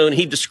wild-eyed loon.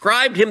 He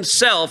described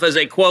himself as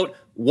a, quote,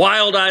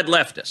 wild-eyed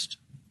leftist.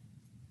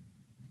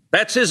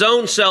 That's his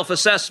own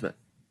self-assessment.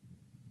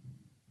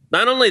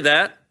 Not only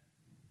that,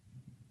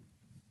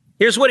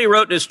 here's what he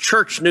wrote in his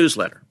church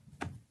newsletter.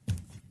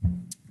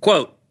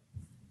 Quote,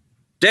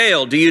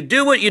 Dale, do you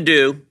do what you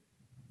do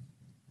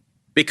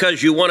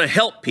because you want to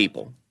help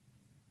people?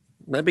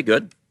 That'd be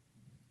good.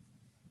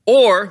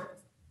 Or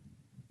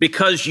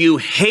because you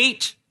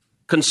hate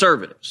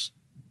conservatives?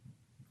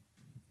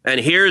 And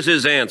here's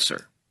his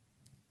answer.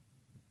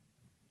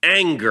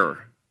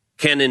 Anger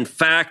can in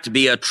fact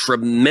be a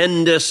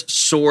tremendous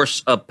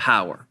source of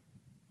power.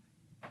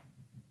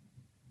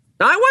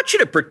 Now, I want you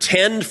to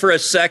pretend for a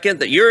second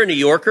that you're a New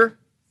Yorker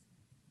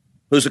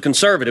who's a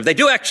conservative. They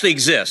do actually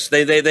exist.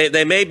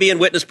 They may be in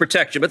witness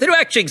protection, but they do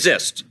actually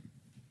exist.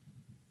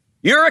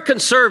 You're a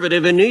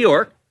conservative in New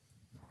York,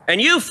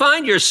 and you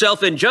find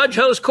yourself in Judge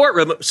Ho's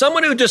courtroom,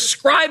 someone who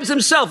describes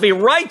himself. He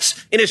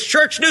writes in his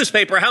church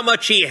newspaper how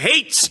much he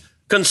hates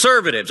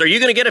conservatives. Are you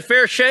going to get a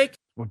fair shake?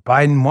 What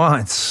Biden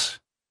wants.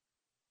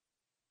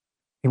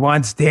 He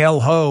wants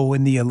Dale Ho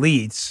and the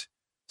elites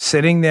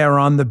sitting there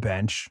on the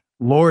bench,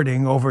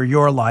 lording over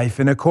your life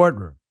in a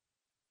courtroom.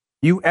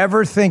 You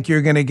ever think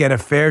you're going to get a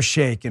fair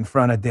shake in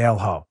front of Dale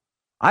Ho?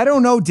 I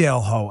don't know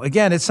Dale Ho.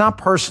 Again, it's not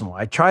personal.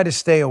 I try to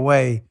stay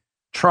away.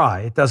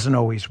 It doesn't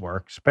always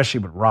work, especially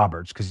with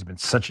Roberts, because he's been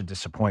such a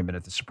disappointment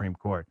at the Supreme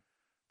Court.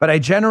 but I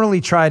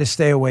generally try to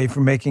stay away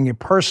from making it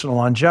personal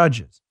on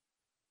judges.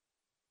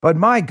 But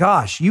my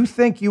gosh, you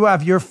think you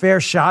have your fair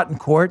shot in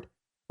court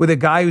with a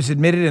guy who's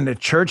admitted in a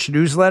church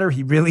newsletter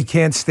he really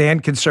can't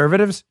stand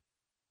conservatives?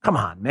 Come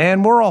on,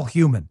 man. We're all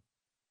human.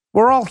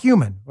 We're all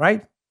human,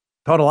 right?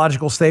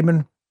 Tautological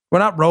statement. We're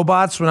not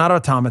robots. We're not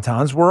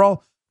automatons.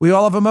 We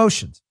all have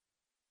emotions.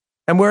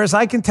 And whereas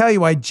I can tell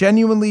you, I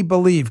genuinely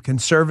believe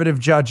conservative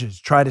judges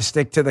try to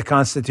stick to the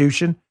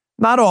Constitution.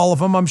 Not all of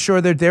them. I'm sure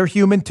they're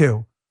human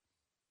too.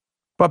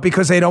 But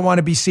because they don't want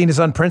to be seen as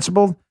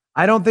unprincipled,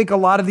 I don't think a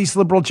lot of these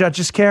liberal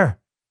judges care.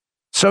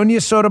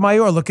 Sonia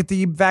Sotomayor, look at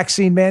the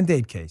vaccine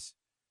mandate case,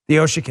 the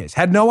OSHA case.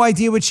 Had no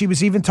idea what she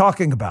was even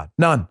talking about.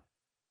 None.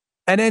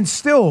 And then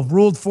still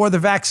ruled for the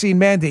vaccine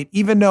mandate,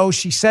 even though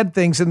she said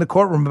things in the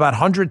courtroom about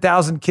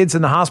 100,000 kids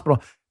in the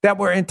hospital that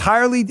were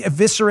entirely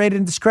eviscerated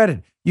and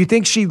discredited. You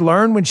think she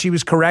learned when she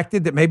was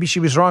corrected that maybe she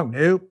was wrong?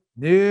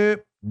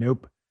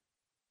 Nope.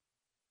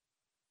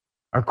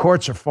 Our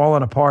courts are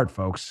falling apart,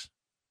 folks.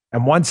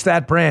 And once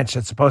that branch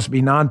that's supposed to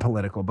be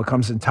non-political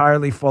becomes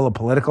entirely full of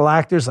political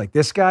actors like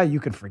this guy, you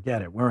can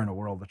forget it. We're in a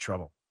world of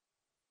trouble.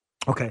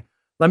 Okay,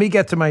 let me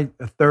get to my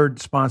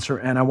third sponsor,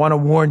 and I want to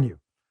warn you.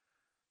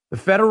 The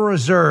Federal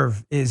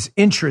Reserve is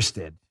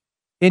interested.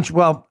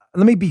 Well,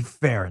 let me be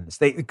fair in this.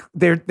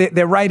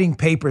 They're writing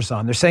papers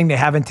on. They're saying they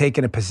haven't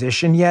taken a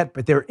position yet,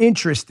 but they're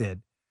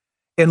interested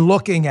in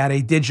looking at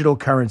a digital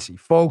currency.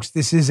 Folks,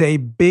 this is a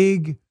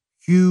big,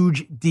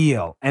 huge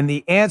deal. And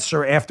the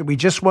answer, after we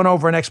just went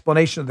over an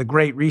explanation of the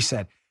Great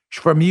Reset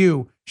from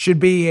you, should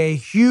be a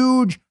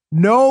huge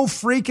no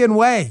freaking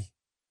way.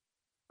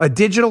 A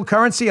digital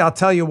currency, I'll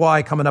tell you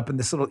why coming up in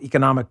this little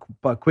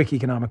quick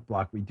economic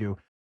block we do.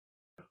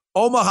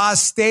 Omaha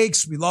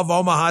Steaks. We love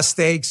Omaha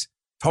Steaks.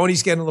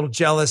 Tony's getting a little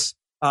jealous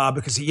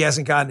because he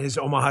hasn't gotten his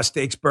Omaha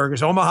Steaks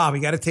burgers. Omaha,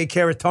 we got to take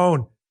care of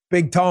Tone.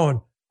 Big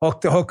Tone.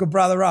 Hook a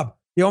brother up.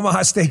 The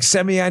Omaha Steaks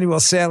semi-annual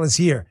sale is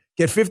here.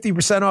 Get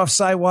 50% off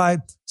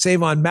site-wide.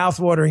 Save on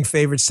mouth-watering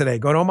favorites today.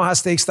 Go to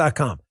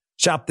omahasteaks.com.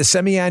 Shop the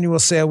semi-annual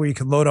sale where you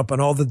can load up on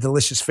all the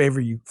delicious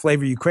flavor you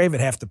crave at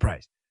half the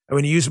price. And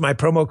when you use my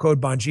promo code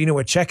Bongino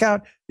at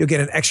checkout, you'll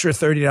get an extra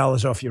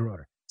 $30 off your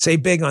order.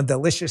 Save big on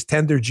delicious,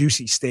 tender,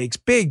 juicy steaks,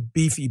 big,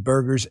 beefy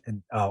burgers,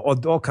 and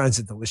all kinds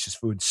of delicious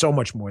food. So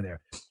much more there.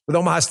 With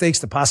Omaha Steaks,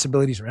 the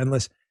possibilities are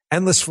endless.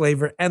 Endless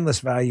flavor, endless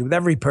value. With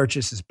every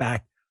purchase is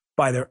backed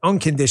by their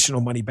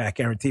unconditional money-back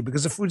guarantee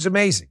because the food's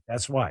amazing.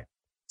 That's why.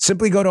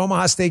 Simply go to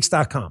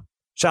omahasteaks.com.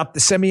 Shop the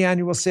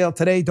semi-annual sale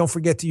today. Don't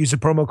forget to use the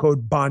promo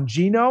code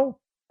Bongino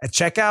at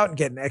checkout and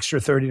get an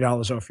extra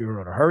 $30 off your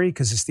order. Hurry,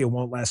 because this deal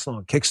won't last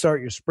long. Kickstart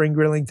your spring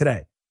grilling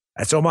today.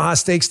 That's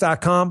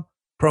omahasteaks.com.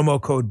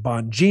 Promo code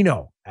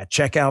Bongino at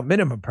checkout.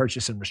 Minimum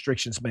purchase and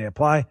restrictions may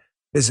apply.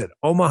 Visit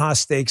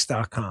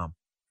omahasteaks.com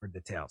for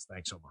details.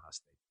 Thanks, Omaha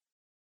Steaks.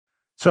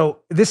 So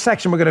this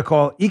section we're going to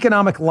call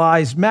Economic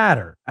Lies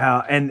Matter.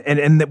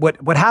 And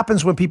what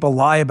happens when people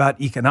lie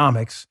about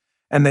economics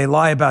and they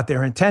lie about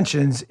their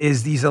intentions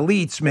is these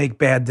elites make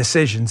bad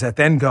decisions that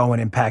then go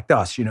and impact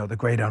us, the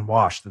great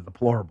unwashed, the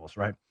deplorables,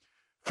 right?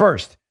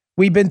 First,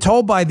 we've been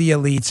told by the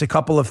elites a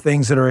couple of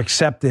things that are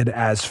accepted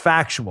as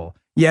factual,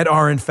 yet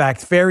are in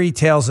fact fairy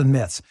tales and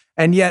myths.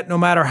 And yet, no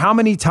matter how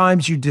many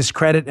times you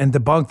discredit and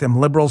debunk them,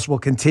 liberals will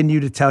continue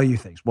to tell you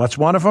things. What's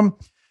one of them?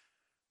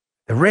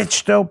 The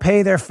rich don't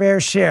pay their fair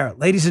share.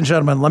 Ladies and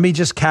gentlemen, let me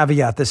just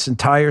caveat this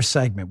entire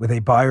segment with a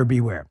buyer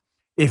beware.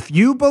 If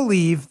you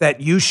believe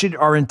that you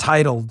are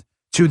entitled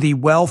to the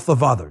wealth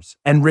of others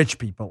and rich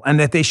people and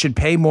that they should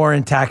pay more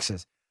in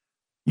taxes,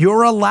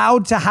 you're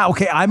allowed to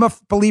okay, I'm a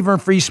believer in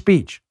free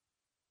speech.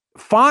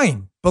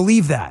 Fine,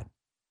 believe that.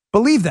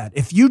 Believe that.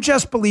 If you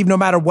just believe no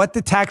matter what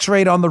the tax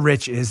rate on the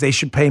rich is, they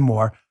should pay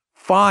more,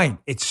 fine.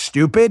 It's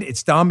stupid,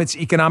 it's dumb, it's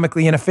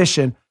economically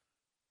inefficient.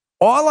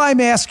 All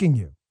I'm asking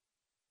you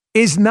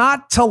is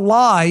not to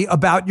lie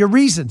about your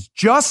reasons.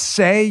 Just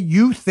say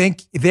you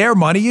think their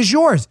money is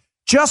yours.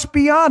 Just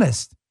be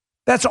honest.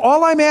 That's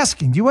all I'm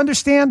asking. Do you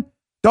understand?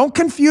 Don't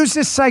confuse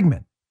this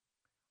segment.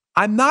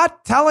 I'm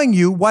not telling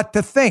you what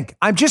to think.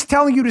 I'm just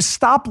telling you to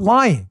stop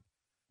lying.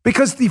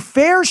 Because the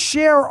fair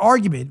share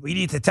argument, we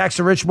need to tax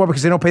the rich more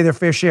because they don't pay their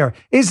fair share,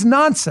 is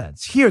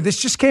nonsense. Here, this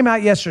just came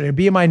out yesterday. It'll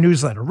be in my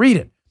newsletter. Read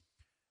it.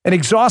 An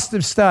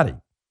exhaustive study,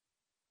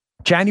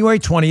 January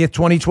 20th,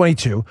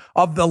 2022,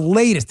 of the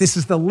latest. This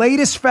is the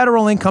latest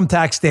federal income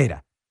tax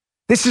data.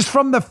 This is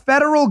from the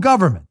federal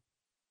government.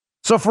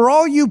 So for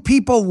all you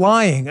people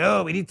lying,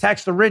 we need to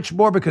tax the rich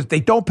more because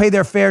they don't pay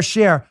their fair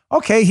share.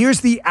 Okay,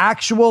 here's the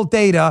actual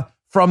data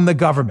from the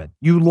government.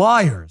 You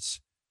liars.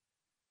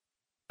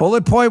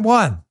 Bullet point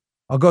 1.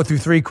 I'll go through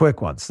 3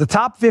 quick ones. The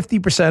top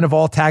 50% of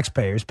all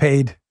taxpayers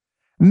paid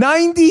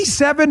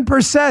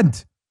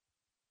 97%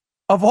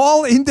 of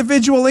all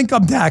individual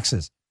income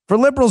taxes. For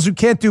liberals who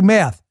can't do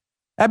math,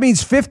 that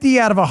means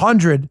 50 out of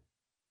 100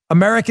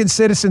 American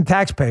citizen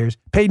taxpayers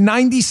paid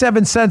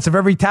 97 cents of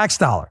every tax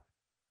dollar.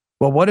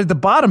 Well, what did the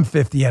bottom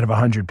 50 out of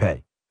 100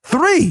 pay?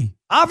 3,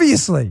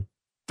 obviously.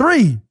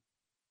 3.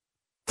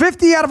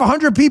 50 out of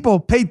 100 people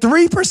paid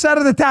 3%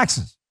 of the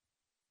taxes.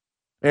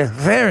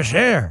 Fair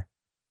share.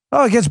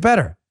 Oh, it gets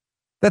better.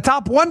 The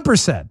top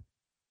 1%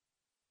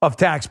 of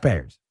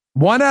taxpayers,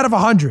 1 out of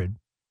 100,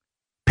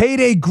 paid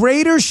a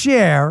greater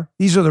share,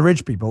 these are the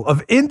rich people,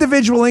 of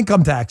individual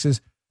income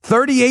taxes,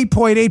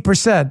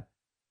 38.8%,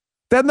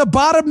 than the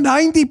bottom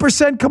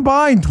 90%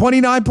 combined,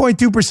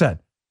 29.2%.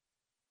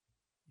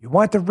 You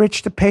want the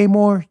rich to pay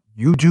more?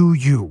 You do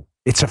you.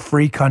 It's a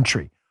free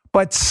country.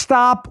 But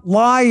stop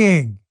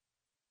lying.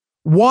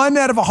 1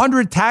 out of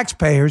 100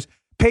 taxpayers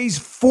pays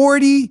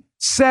 40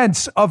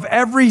 cents of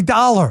every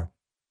dollar.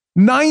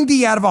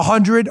 90 out of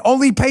 100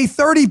 only pay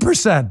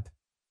 30%.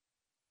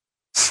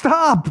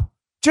 Stop.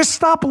 Just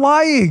stop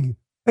lying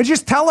and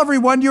just tell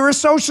everyone you're a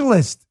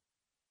socialist.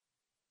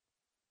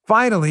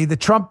 Finally, the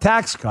Trump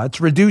tax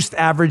cuts reduced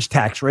average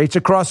tax rates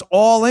across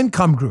all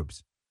income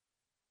groups.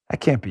 That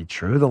can't be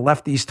true. The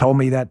lefties told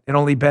me that it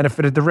only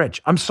benefited the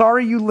rich. I'm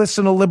sorry you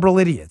listen to liberal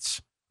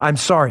idiots. I'm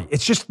sorry.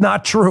 It's just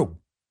not true.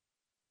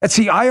 That's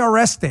the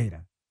IRS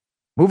data.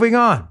 Moving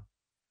on.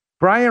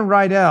 Brian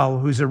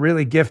Rydell, who's a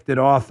really gifted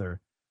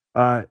author,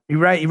 he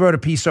wrote a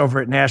piece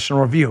over at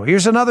National Review.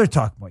 Here's another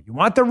talk point. You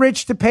want the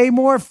rich to pay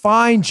more?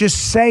 Fine,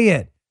 just say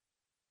it.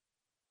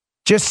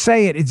 Just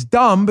say it. It's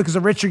dumb because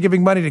the rich are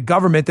giving money to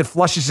government that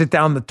flushes it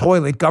down the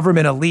toilet,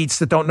 government elites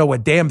that don't know a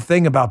damn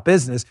thing about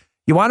business.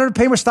 You want her to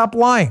pay more? Stop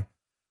lying.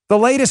 The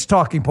latest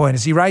talking point,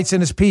 as he writes in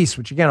his piece,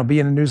 which again will be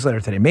in the newsletter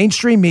today,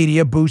 mainstream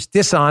media boosts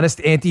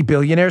dishonest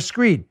anti-billionaire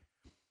screed.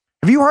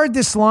 Have you heard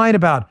this line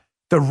about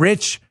the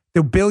rich,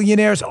 the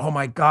billionaires? Oh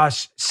my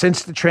gosh,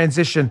 since the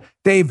transition,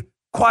 they've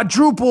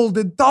quadrupled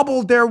and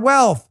doubled their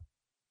wealth.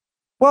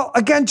 Well,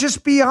 again,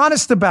 just be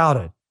honest about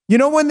it. You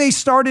know when they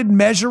started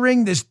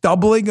measuring this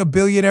doubling of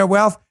billionaire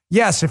wealth?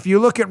 Yes, if you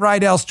look at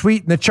Rydell's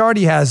tweet and the chart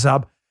he has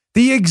up,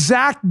 the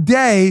exact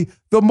day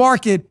the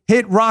market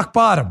hit rock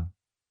bottom.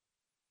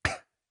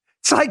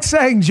 It's like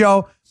saying,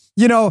 Joe,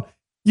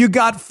 you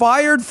got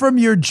fired from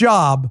your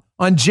job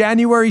on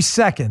January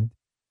 2nd.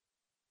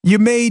 You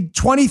made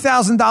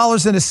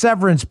 $20,000 in a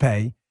severance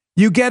pay.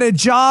 You get a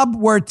job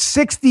worth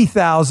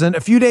 $60,000 a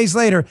few days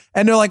later,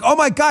 and they're like, oh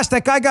my gosh,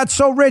 that guy got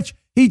so rich,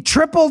 he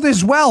tripled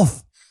his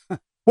wealth.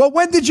 Well,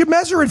 when did you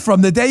measure it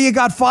from? The day you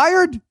got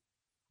fired?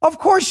 Of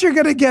course you're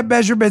going to get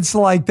measurements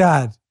like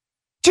that.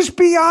 Just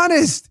be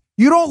honest.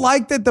 You don't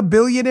like that the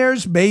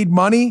billionaires made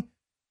money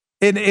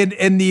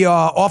in the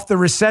off the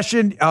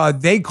recession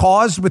they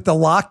caused with the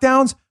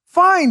lockdowns?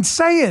 Fine,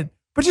 say it,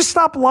 but just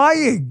stop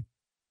lying.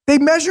 They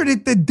measured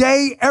it the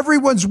day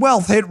everyone's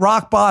wealth hit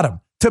rock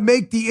bottom to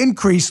make the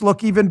increase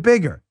look even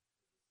bigger.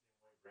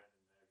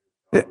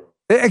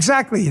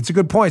 Exactly. It's a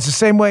good point. It's the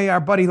same way our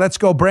buddy Let's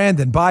Go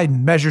Brandon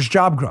Biden measures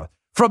job growth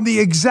from the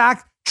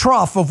exact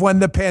trough of when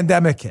the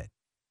pandemic hit.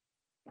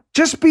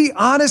 Just be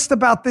honest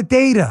about the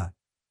data.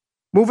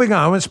 Moving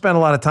on, I'm going to spend a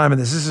lot of time on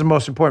this. This is the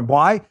most important.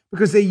 Why?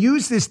 Because they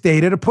use this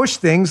data to push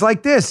things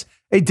like this,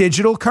 a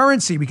digital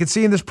currency. We can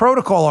see in this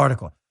protocol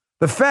article.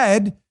 The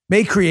Fed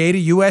may create a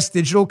U.S.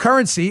 digital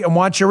currency and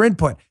want your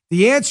input.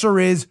 The answer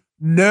is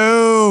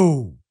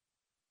no.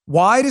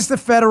 Why does the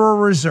Federal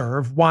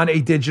Reserve want a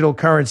digital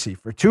currency?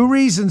 For 2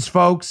 reasons,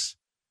 folks.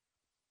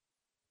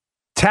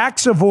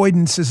 Tax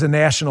avoidance is a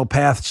national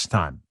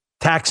pastime.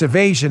 Tax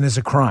evasion is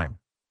a crime.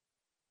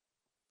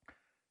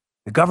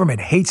 The government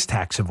hates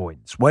tax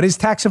avoidance. What is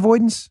tax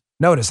avoidance?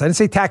 Notice, I didn't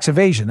say tax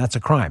evasion. That's a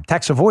crime.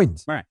 Tax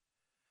avoidance. Right.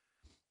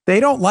 They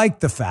don't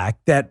like the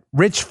fact that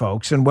rich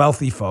folks and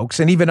wealthy folks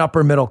and even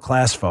upper middle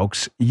class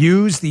folks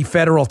use the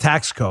federal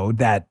tax code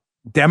that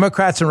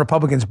Democrats and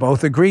Republicans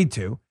both agreed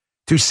to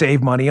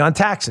save money on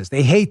taxes.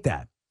 They hate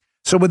that.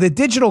 So with a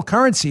digital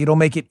currency, it'll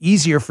make it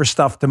easier for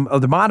stuff to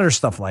monitor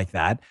stuff like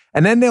that.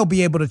 And then they'll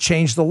be able to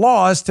change the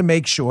laws to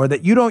make sure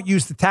that you don't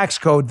use the tax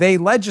code they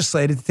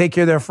legislated to take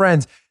care of their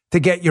friends to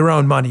get your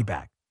own money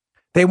back.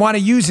 They want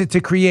to use it to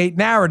create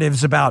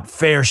narratives about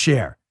fair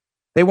share.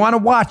 They want to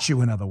watch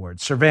you, in other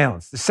words,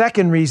 surveillance. The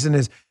second reason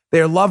is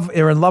they're in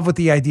love with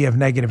the idea of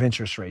negative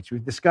interest rates.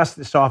 We've discussed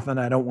this often.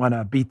 I don't want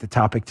to beat the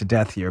topic to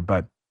death here,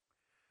 but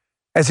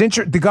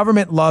the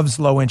government loves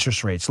low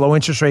interest rates. Low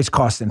interest rates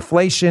cost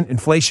inflation.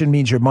 Inflation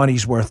means your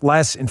money's worth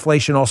less.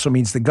 Inflation also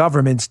means the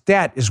government's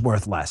debt is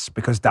worth less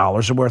because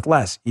dollars are worth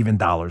less, even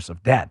dollars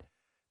of debt.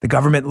 The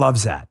government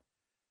loves that.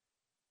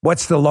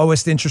 What's the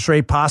lowest interest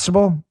rate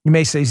possible? You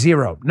may say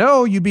 0.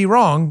 No, you'd be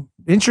wrong.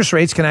 Interest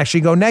rates can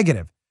actually go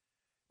negative,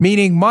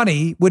 meaning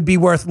money would be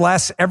worth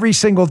less every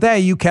single day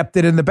you kept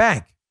it in the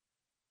bank.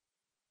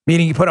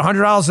 Meaning you put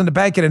 $100 in the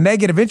bank at a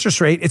negative interest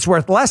rate, it's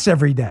worth less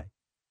every day.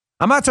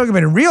 I'm not talking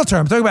about in real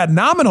terms, I'm talking about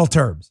nominal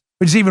terms,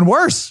 which is even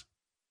worse.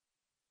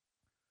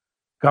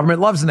 Government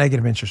loves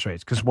negative interest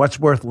rates because what's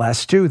worth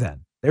less too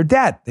then? Their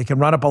debt. They can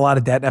run up a lot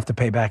of debt and have to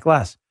pay back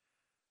less.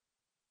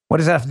 What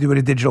does that have to do with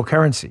a digital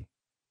currency?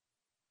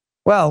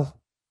 Well,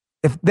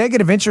 if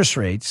negative interest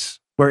rates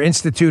were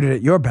instituted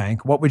at your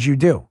bank, what would you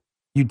do?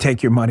 You'd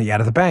take your money out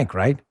of the bank,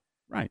 right?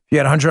 Right. If you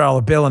had a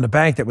 $100 bill in the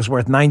bank that was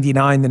worth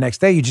 $99 the next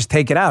day, you just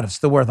take it out. It's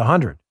still worth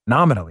 $100,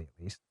 nominally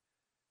at least.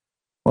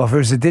 Well, if it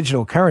was a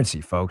digital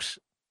currency, folks,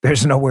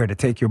 there's nowhere to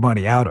take your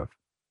money out of.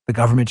 The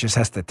government just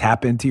has to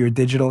tap into your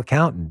digital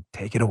account and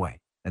take it away.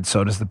 And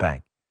so does the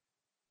bank.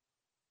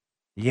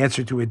 The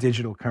answer to a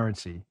digital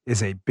currency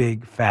is a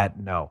big, fat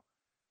no.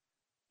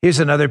 Here's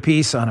another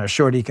piece on our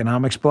short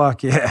economics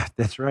block. Yeah,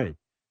 that's right.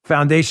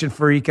 Foundation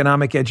for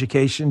Economic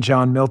Education,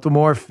 John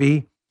Miltimore,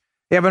 FEE.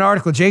 They have an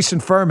article. Jason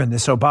Furman,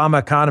 this Obama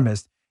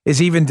economist,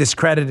 is even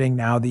discrediting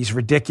now these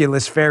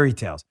ridiculous fairy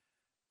tales.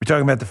 We're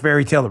talking about the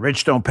fairy tale, the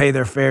rich don't pay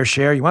their fair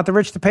share. You want the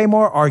rich to pay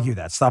more? Argue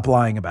that. Stop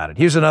lying about it.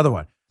 Here's another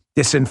one.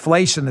 This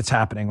inflation that's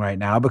happening right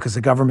now because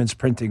the government's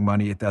printing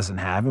money it doesn't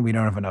have and we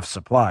don't have enough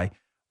supply.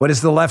 What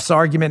is the left's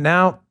argument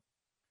now?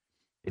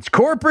 It's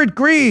corporate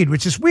greed,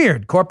 which is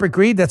weird. Corporate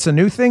greed, that's a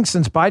new thing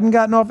since Biden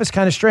got in office.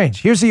 Kind of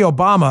strange. Here's the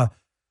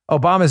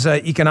Obama's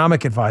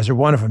economic advisor,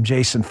 one of them,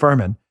 Jason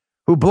Furman,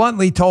 who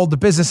bluntly told the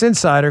Business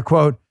Insider,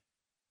 quote,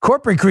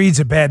 corporate greed's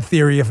a bad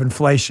theory of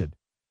inflation.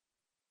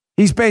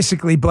 He's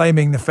basically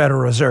blaming the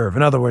Federal Reserve.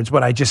 In other words,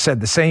 what I just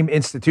said, the same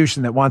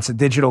institution that wants a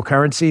digital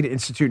currency to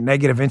institute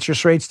negative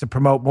interest rates to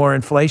promote more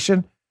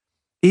inflation,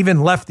 even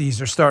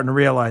lefties are starting to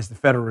realize the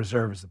Federal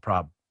Reserve is the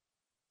problem.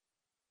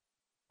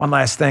 One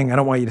last thing, I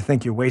don't want you to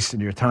think you're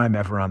wasting your time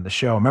ever on the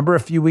show. Remember a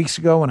few weeks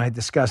ago when I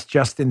discussed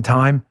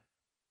just-in-time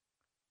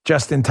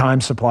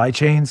supply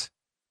chains?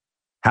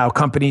 How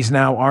companies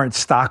now aren't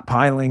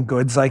stockpiling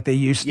goods like they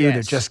used to. Yes.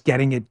 They're just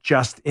getting it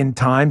just in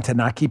time to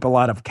not keep a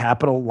lot of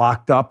capital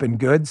locked up in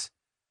goods.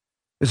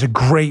 There's a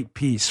great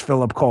piece,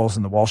 Philip Coles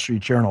in the Wall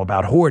Street Journal,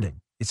 about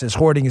hoarding. He says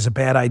hoarding is a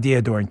bad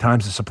idea during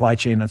times of supply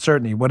chain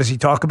uncertainty. What does he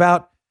talk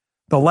about?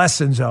 The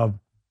lessons of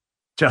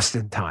just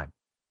in time.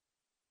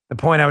 The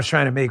point I was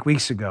trying to make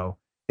weeks ago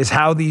is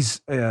how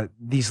these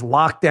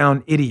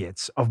lockdown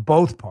idiots of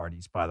both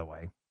parties, by the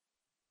way,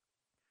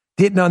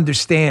 didn't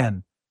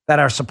understand that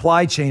our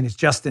supply chain is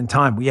just in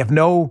time. We have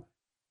no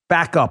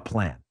backup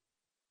plan.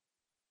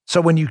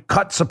 So when you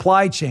cut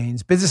supply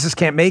chains, businesses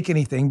can't make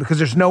anything because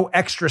there's no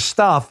extra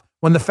stuff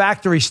when the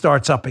factory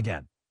starts up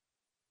again.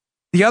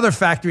 The other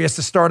factory has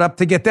to start up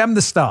to get them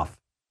the stuff.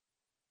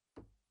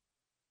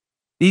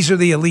 These are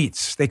the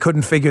elites. They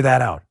couldn't figure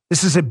that out.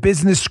 This is a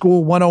business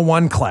school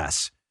 101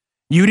 class.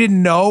 You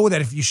didn't know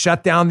that if you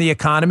shut down the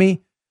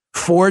economy,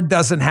 Ford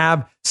doesn't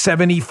have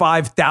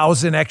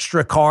 75,000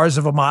 extra cars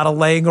of a model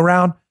laying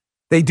around?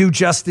 They do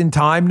just in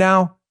time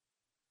now.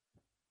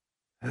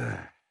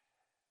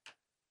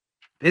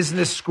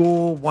 Business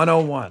School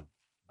 101.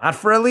 Not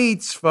for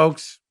elites,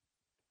 folks.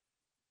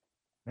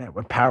 Man,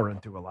 we're powering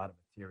through a lot of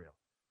material.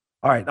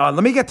 All right,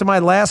 let me get to my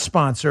last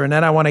sponsor, and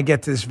then I want to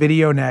get to this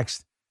video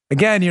next.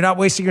 Again, you're not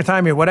wasting your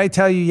time here. What did I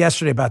tell you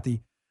yesterday about the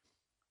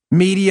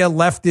media,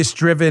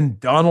 leftist-driven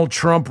Donald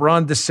Trump,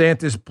 Ron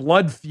DeSantis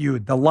blood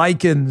feud, the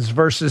Lycans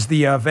versus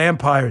the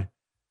vampire?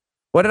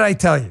 What did I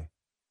tell you?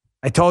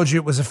 I told you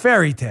it was a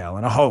fairy tale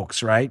and a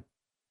hoax, right?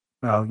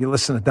 Well, you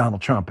listen to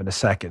Donald Trump in a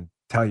second,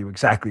 tell you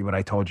exactly what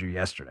I told you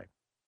yesterday.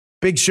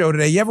 Big show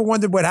today. You ever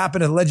wondered what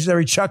happened to the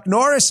legendary Chuck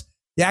Norris,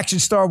 the action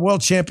star,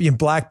 world champion,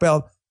 black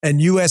belt, and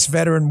U.S.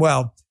 veteran?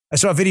 Well, I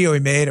saw a video he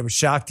made. I was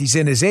shocked. He's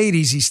in his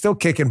 80s. He's still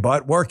kicking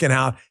butt, working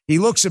out. He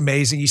looks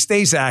amazing. He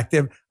stays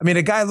active. I mean,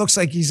 a guy looks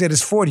like he's in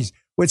his 40s.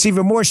 What's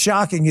even more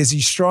shocking is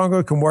he's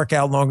stronger, can work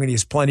out longer, and he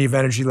has plenty of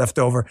energy left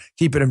over,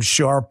 keeping him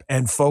sharp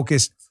and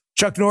focused.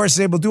 Chuck Norris is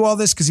able to do all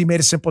this because he made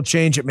a simple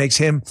change. It makes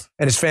him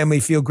and his family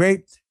feel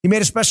great. He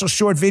made a special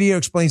short video,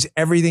 explains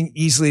everything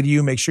easily to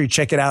you. Make sure you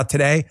check it out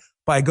today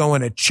by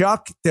going to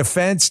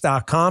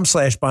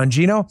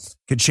chuckdefense.com/Bongino.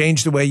 Could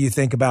change the way you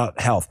think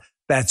about health.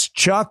 That's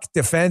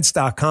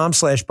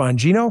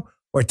chuckdefense.com/Bongino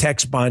or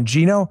text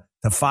Bongino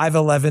to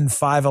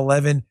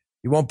 511-511.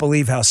 You won't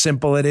believe how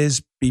simple it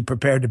is. Be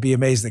prepared to be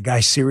amazed. The guy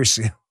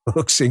seriously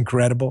looks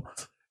incredible.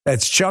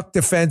 That's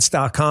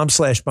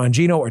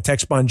chuckdefense.com/Bongino or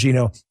text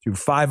Bongino to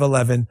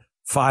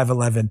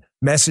 511-511.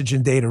 Message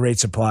and data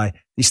rates apply.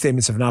 These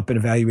statements have not been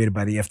evaluated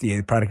by the FDA.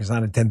 The product is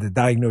not intended to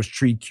diagnose,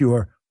 treat,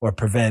 cure, or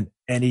prevent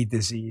any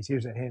disease.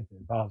 Here's a hint that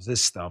involves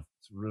this stuff.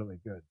 It's really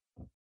good.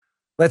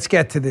 Let's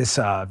get to this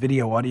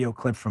video audio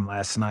clip from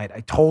last night. I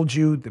told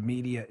you the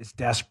media is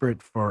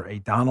desperate for a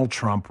Donald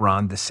Trump,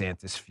 Ron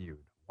DeSantis feud.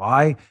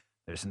 Why?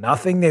 There's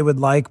nothing they would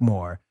like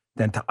more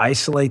than to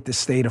isolate the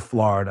state of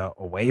Florida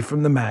away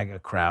from the MAGA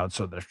crowd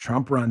so that if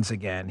Trump runs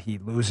again, he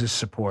loses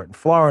support in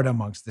Florida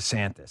amongst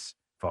DeSantis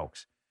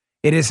folks.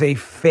 It is a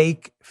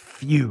fake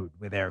feud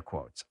with air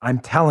quotes. I'm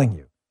telling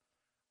you.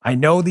 I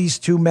know these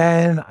two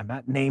men. I'm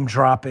not name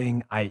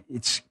dropping.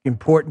 It's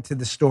important to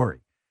the story.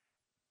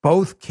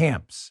 Both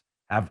camps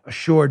have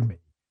assured me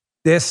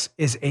this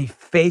is a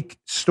fake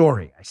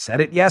story. I said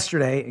it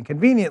yesterday, and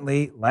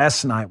conveniently,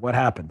 last night, what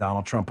happened?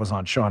 Donald Trump was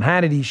on Sean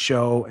Hannity's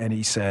show, and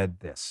he said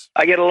this.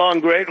 I get along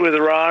great with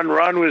Ron.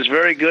 Ron was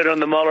very good on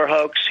the Mueller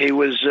hoax. He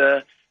was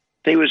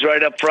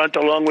right up front,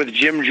 along with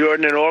Jim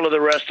Jordan and all of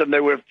the rest of them. They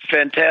were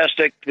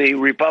fantastic. The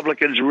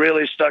Republicans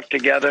really stuck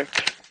together,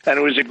 and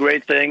it was a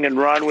great thing, and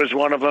Ron was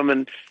one of them,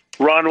 and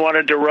Ron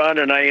wanted to run,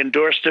 and I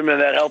endorsed him,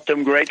 and that helped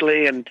him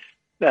greatly, and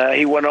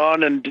he went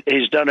on, and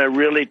he's done a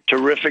really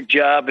terrific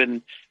job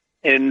in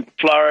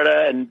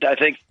Florida. And I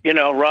think,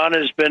 Ron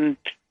has been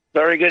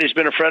very good. He's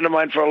been a friend of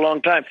mine for a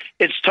long time.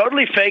 It's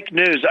totally fake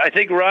news. I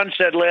think Ron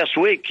said last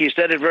week, he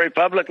said it very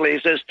publicly. He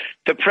says,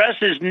 the press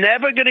is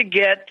never going to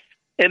get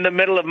in the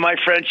middle of my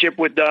friendship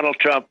with Donald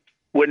Trump.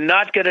 We're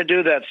not going to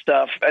do that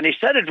stuff. And he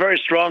said it very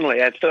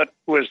strongly. I thought it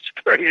was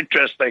very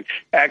interesting,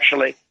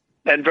 actually,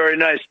 and very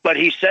nice. But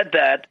he said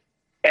that,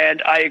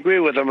 and I agree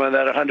with him on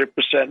that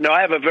 100%. No,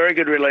 I have a very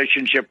good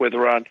relationship with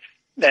Ron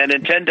and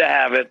intend to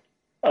have it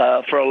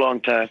for a long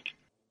time.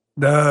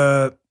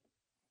 That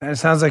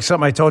sounds like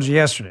something I told you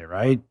yesterday,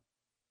 right?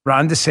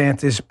 Ron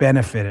DeSantis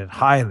benefited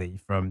highly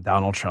from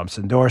Donald Trump's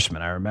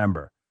endorsement, I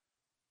remember.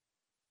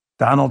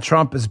 Donald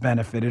Trump has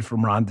benefited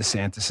from Ron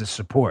DeSantis'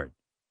 support.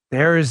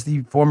 There is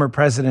the former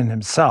president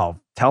himself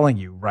telling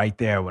you right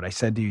there what I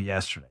said to you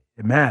yesterday.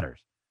 It matters.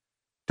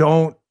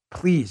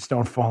 Please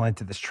don't fall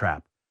into this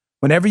trap.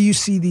 Whenever you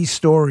see these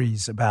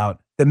stories about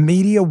the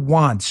media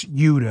wants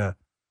you to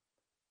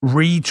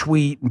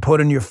retweet and put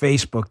on your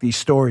Facebook these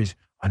stories,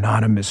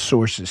 anonymous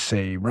sources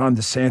say Ron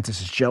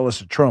DeSantis is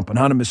jealous of Trump.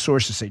 Anonymous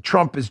sources say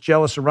Trump is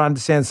jealous of Ron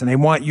DeSantis, and they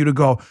want you to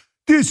go,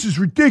 this is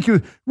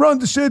ridiculous. Ron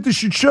DeSantis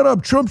should shut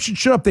up. Trump should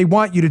shut up. They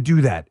want you to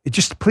do that.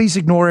 Please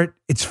ignore it.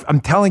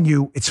 I'm telling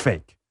you, it's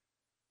fake.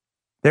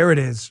 There it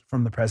is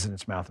from the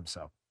president's mouth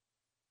himself.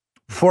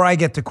 Before I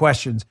get to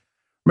questions,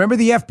 remember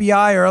the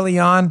FBI early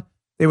on?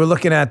 They were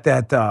looking at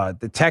that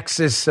the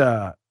Texas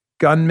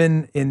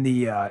gunman in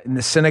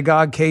the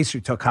synagogue case who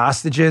took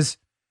hostages.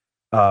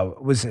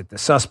 Was it the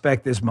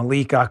suspect is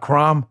Malik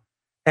Akram?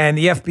 And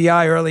the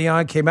FBI early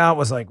on came out,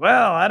 was like,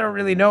 well, I don't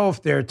really know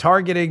if they're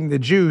targeting the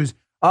Jews.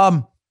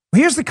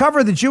 Here's the cover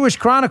of the Jewish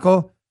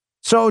Chronicle.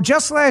 So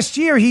just last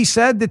year, he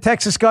said, the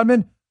Texas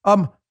gunman,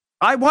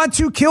 I want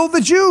to kill the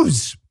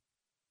Jews.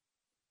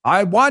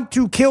 I want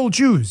to kill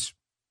Jews.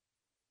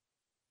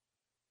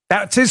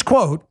 That's his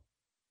quote.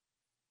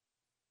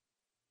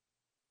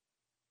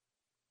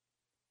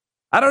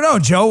 I don't know,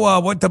 Joe,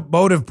 what the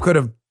motive could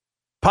have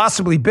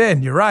possibly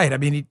been. You're right. I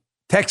mean,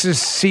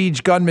 Texas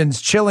siege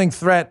gunman's chilling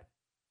threat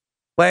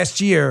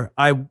last year,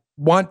 I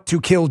want to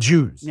kill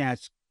Jews. Yeah,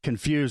 it's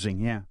confusing,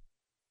 yeah.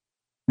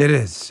 It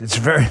is. It's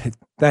very,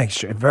 thanks,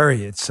 Joe.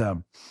 It's,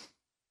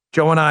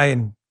 Joe and I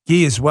and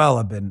Guy as well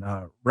have been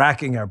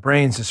racking our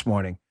brains this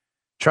morning,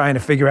 trying to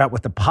figure out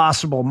what the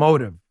possible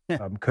motive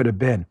could have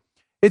been.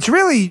 It's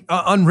really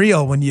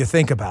unreal when you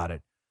think about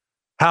it,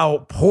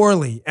 how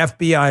poorly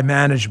FBI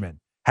management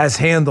has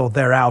handled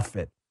their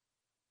outfit.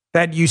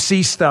 That you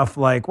see stuff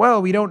like,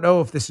 well, we don't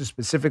know if this is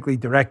specifically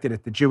directed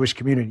at the Jewish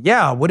community.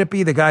 Yeah, would it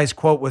be the guy's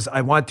quote was,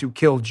 I want to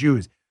kill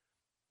Jews?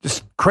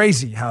 Just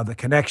crazy how the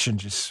connection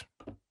just...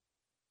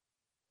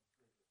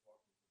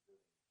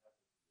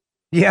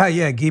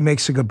 Yeah, Guy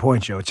makes a good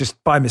point, Joe. It's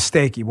just by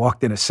mistake he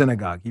walked in a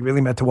synagogue. He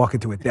really meant to walk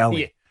into a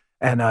deli. Yeah.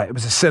 And it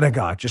was a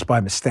synagogue just by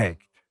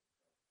mistake.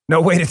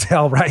 No way to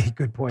tell, right?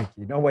 Good point,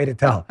 Guy. No way to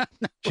tell.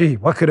 Gee,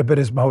 what could have been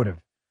his motive?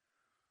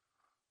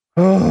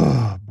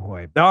 Oh,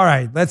 boy. All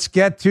right, let's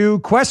get to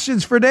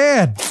questions for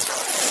Dan.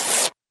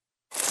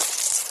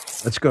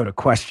 Let's go to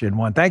question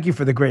one. Thank you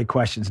for the great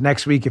questions.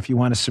 Next week, if you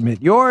want to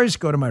submit yours,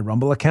 go to my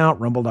Rumble account,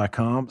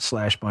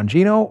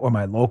 rumble.com/Bongino, or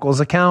my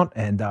Locals account,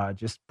 and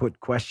just put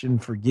question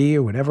for Guy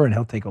or whatever, and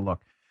he'll take a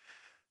look.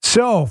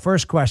 So,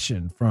 first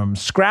question from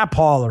Scrap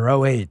Hauler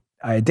 08.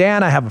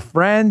 Dan, I have a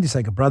friend. He's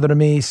like a brother to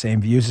me.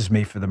 Same views as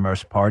me for the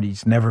most part.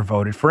 He's never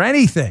voted for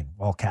anything,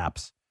 all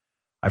caps.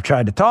 I've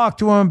tried to talk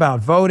to him about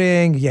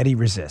voting, yet he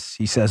resists.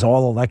 He says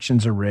all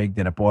elections are rigged,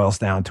 and it boils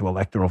down to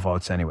electoral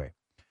votes anyway.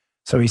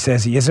 So he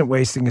says he isn't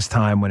wasting his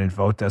time when his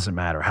vote doesn't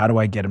matter. How do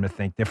I get him to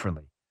think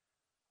differently?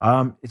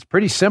 It's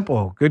pretty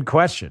simple. Good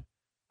question.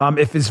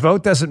 If his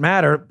vote doesn't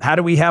matter, how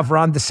do we have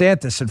Ron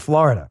DeSantis in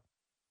Florida?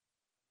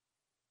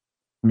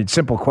 I mean,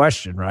 simple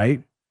question,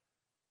 right?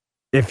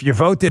 If your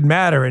vote didn't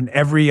matter in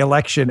every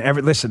election,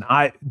 let's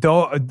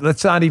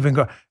not even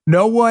go.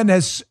 No one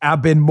has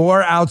been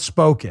more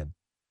outspoken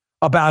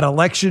about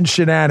election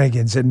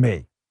shenanigans than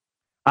me.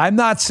 I'm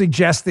not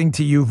suggesting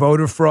to you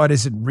voter fraud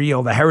isn't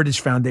real. The Heritage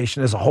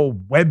Foundation has a whole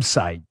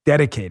website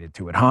dedicated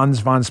to it, Hans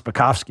von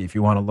Spakovsky, if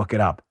you want to look it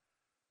up.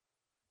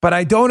 But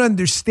I don't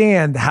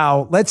understand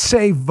how, let's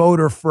say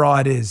voter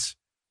fraud is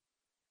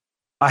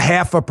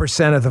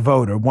 0.5% of the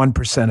vote or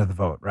 1% of the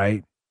vote,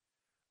 right?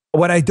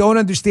 What I don't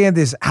understand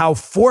is how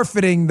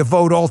forfeiting the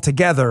vote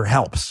altogether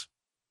helps.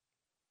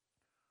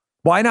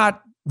 Why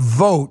not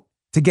vote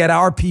to get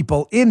our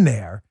people in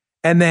there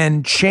and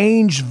then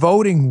change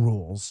voting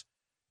rules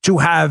to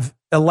have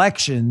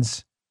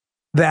elections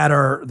that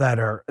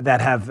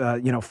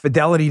have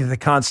fidelity to the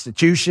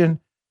Constitution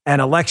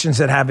and elections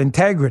that have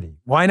integrity?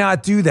 Why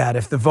not do that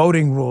if the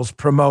voting rules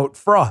promote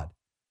fraud?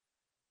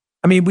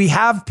 I mean, we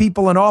have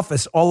people in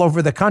office all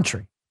over the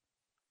country.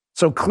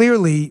 So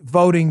clearly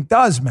voting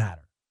does matter.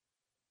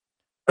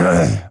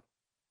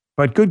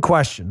 But good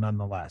question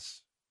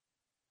nonetheless.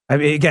 I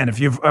mean, again, if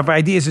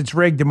ideas it's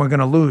rigged and we're going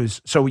to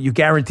lose, so you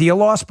guarantee a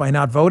loss by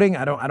not voting?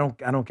 I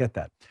don't get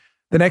that.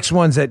 The next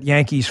one's at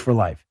Yankees for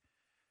Life.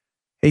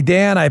 Hey,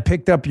 Dan, I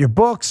picked up your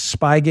books,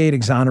 Spygate,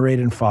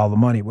 Exonerated, and Follow the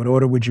Money. What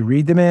order would you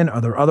read them in? Are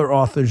there other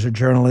authors or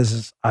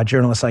journalists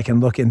I can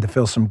look in to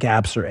fill some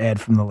gaps or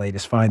add from the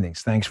latest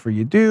findings? Thanks for what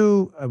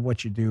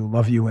you do.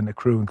 Love you and the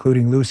crew,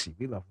 including Lucy.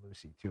 We love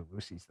Lucy, too.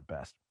 Lucy's the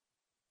best.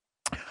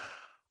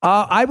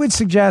 I would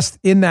suggest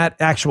in that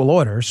actual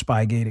order,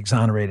 Spygate,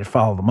 exonerated,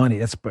 follow the money.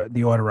 That's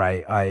the order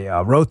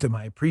I wrote them.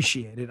 I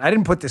appreciate it. I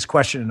didn't put this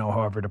question in,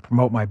 however, to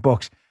promote my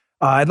books.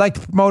 I'd like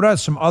to promote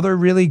some other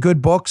really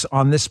good books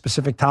on this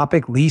specific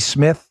topic. Lee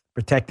Smith,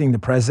 Protecting the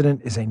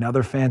President, is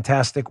another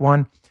fantastic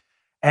one.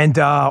 And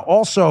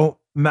also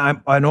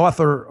an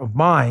author of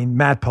mine,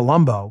 Matt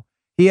Palumbo,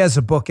 he has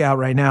a book out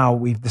right now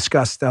we've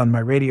discussed on my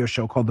radio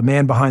show called The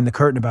Man Behind the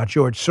Curtain about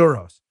George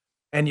Soros.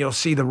 And you'll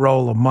see the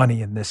role of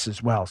money in this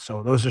as well.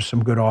 So those are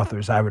some good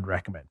authors I would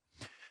recommend.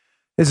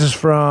 This is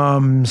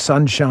from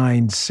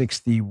Sunshine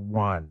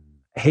 61.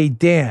 Hey,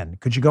 Dan,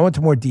 could you go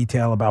into more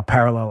detail about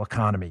parallel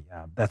economy?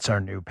 That's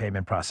our new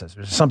payment processor.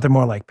 Is it something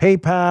more like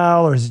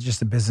PayPal, or is it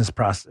just a business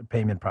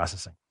payment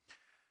processing?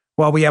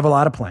 Well, we have a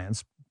lot of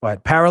plans,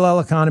 but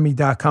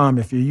paralleleconomy.com,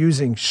 if you're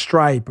using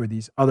Stripe or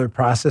these other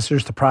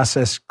processors to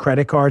process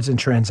credit cards and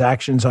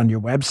transactions on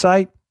your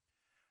website,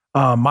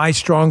 my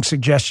strong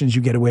suggestion is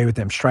you get away with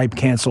them. Stripe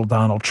canceled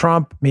Donald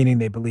Trump, meaning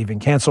they believe in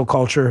cancel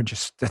culture.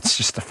 That's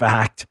just a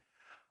fact.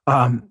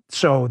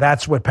 So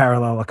that's what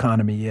parallel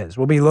economy is.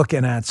 We'll be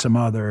looking at some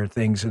other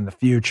things in the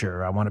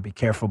future. I want to be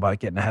careful about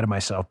getting ahead of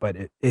myself, but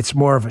it's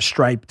more of a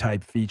Stripe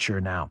type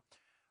feature now.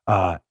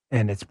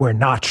 And we're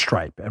not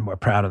Stripe, and we're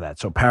proud of that.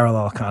 So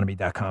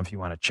paralleleconomy.com if you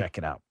want to check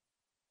it out.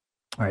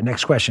 All right,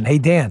 next question. Hey,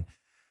 Dan,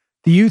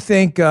 do you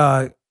think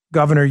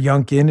Governor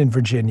Youngkin in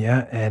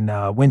Virginia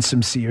and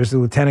Winsome Sears, the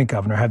lieutenant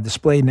governor, have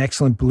displayed an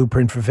excellent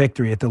blueprint for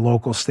victory at the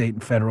local, state,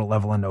 and federal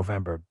level in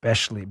November? B.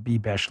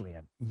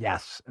 Beshlian.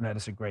 Yes, and that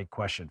is a great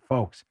question.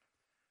 Folks,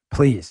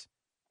 please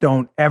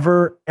don't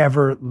ever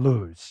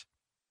lose.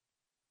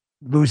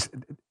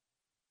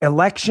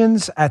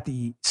 Elections at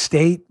the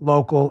state,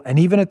 local, and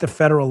even at the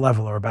federal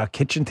level are about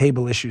kitchen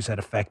table issues that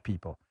affect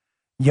people.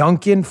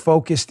 Youngkin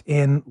focused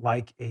in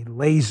like a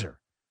laser,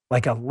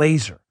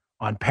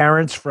 on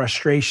parents'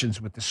 frustrations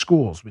with the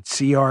schools, with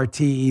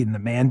CRT and the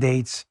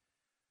mandates.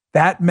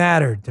 That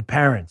mattered to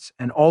parents.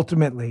 And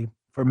ultimately,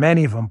 for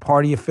many of them,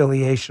 party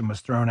affiliation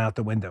was thrown out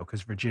the window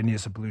because Virginia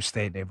is a blue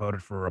state and they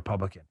voted for a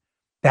Republican.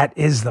 That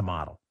is the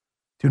model.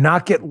 Do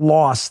not get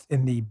lost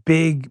in the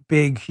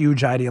big,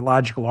 huge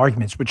ideological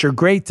arguments, which are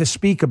great to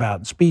speak about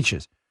in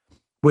speeches,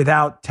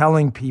 without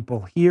telling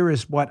people, here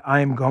is what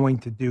I'm going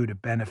to do to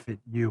benefit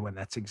you. And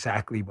that's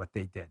exactly what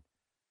they did.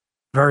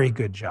 Very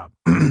good job.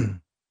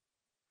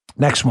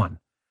 Next one.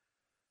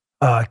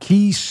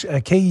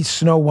 Casey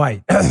Snow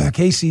White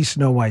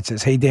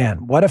says, hey,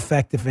 Dan, what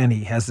effect, if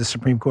any, has the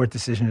Supreme Court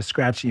decision to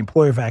scratch the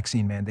employer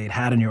vaccine mandate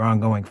had in your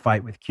ongoing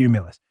fight with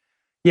Cumulus?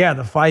 Yeah,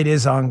 the fight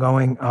is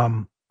ongoing.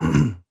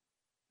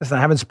 Listen,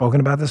 I haven't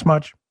spoken about this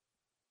much,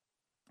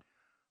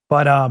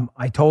 but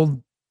I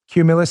told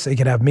Cumulus they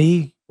could have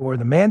me or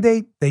the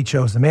mandate. They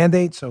chose the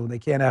mandate, so they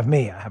can't have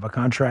me. I have a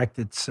contract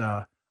that's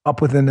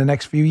up within the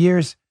next few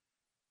years.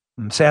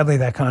 Sadly,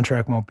 that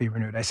contract won't be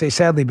renewed. I say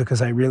sadly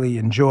because I really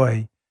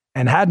enjoy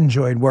and had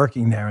enjoyed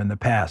working there in the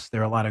past.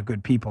 There are a lot of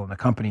good people in the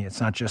company.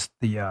 It's not just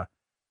the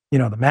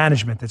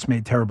management that's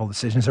made terrible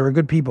decisions. There are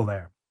good people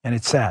there, and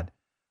it's sad.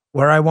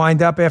 Where I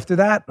wind up after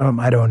that,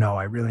 I don't know.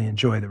 I really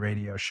enjoy the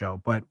radio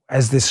show. But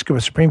as this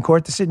Supreme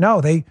Court decision,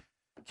 no,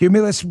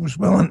 Cumulus was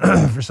willing,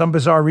 for some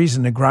bizarre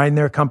reason, to grind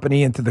their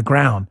company into the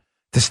ground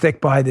to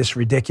stick by this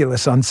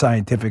ridiculous,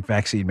 unscientific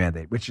vaccine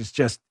mandate, which is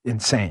just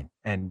insane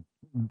and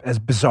as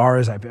bizarre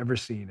as I've ever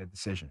seen a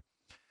decision.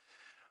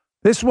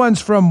 This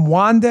one's from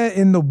Wanda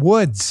in the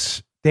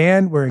Woods.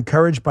 Dan, we're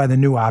encouraged by the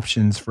new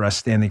options for us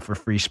standing for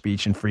free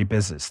speech and free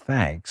business.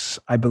 Thanks.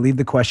 I believe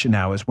the question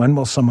now is, when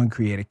will someone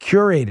create a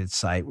curated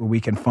site where we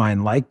can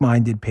find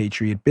like-minded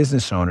patriot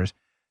business owners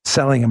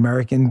selling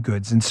American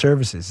goods and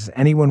services? Is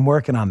anyone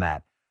working on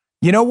that?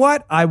 You know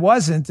what? I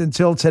wasn't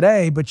until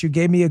today, but you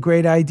gave me a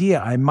great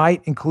idea. I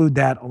might include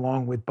that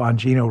along with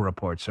Bongino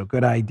Report. So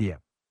good idea.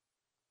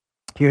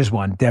 Here's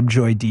one. Deb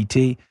Joy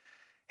DT.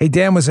 Hey,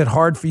 Dan, was it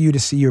hard for you to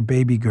see your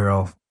baby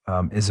girl,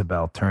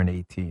 Isabel, turn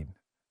 18?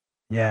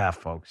 Yeah,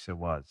 folks, it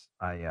was.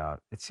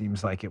 It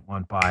seems like it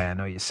went by. I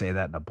know you say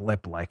that in a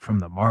blip, like from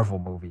the Marvel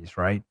movies,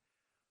 right?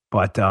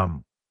 But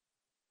one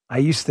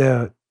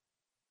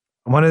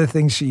of the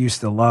things she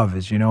used to love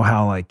is, you know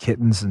how like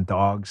kittens and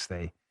dogs,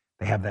 they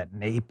have that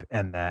nape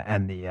and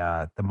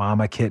the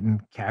mama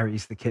kitten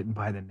carries the kitten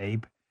by the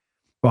nape.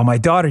 Well, my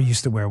daughter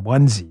used to wear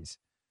onesies.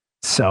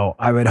 So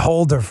I would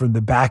hold her from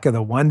the back of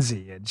the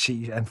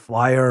onesie and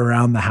fly her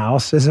around the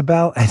house,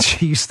 Isabel. And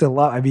she used to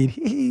love,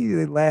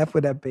 they laugh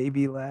with that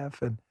baby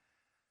laugh. And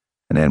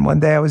then one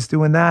day I was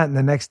doing that. And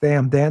the next day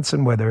I'm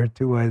dancing with her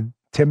to a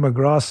Tim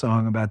McGraw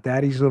song about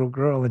Daddy's little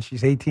girl. And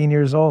she's 18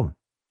 years old.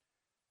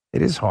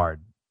 It is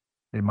hard.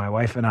 And my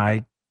wife and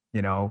I,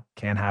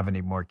 can't have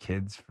any more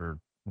kids for,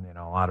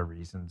 a lot of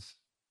reasons,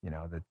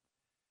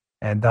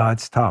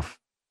 it's tough.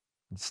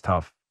 It's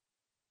tough.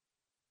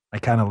 I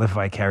kind of live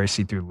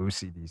vicariously through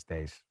Lucy these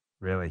days,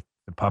 really,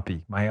 the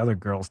puppy. My other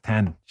girl's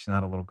 10. She's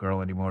not a little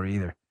girl anymore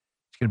either.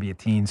 She's going to be a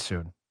teen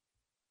soon.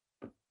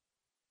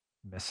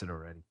 Miss it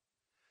already.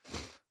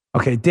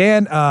 Okay,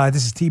 Dan,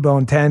 this is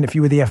T-Bone 10. If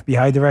you were the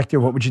FBI director,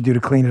 what would you do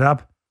to clean it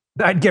up?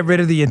 I'd get rid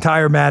of the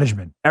entire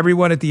management.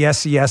 Everyone at the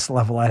SCS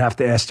level, I'd have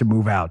to ask to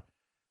move out.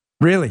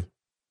 Really.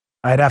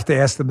 I'd have to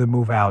ask them to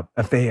move out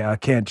if they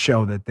can't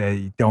show that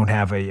they don't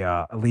have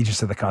a allegiance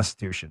to the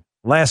Constitution.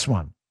 Last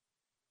one.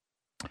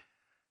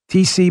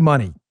 TC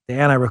Money.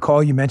 Dan, I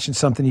recall you mentioned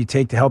something you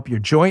take to help your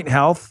joint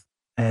health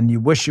and you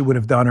wish you would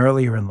have done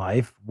earlier in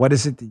life. What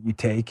is it that you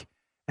take?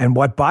 And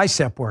what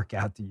bicep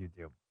workout do you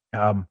do?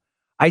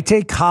 I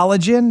take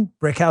collagen.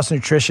 Brickhouse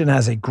Nutrition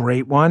has a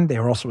great one. They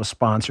are also a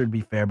sponsor, to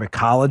be fair, but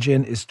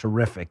collagen is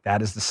terrific.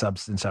 That is the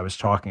substance I was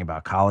talking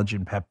about,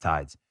 collagen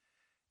peptides.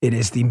 It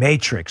is the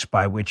matrix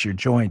by which your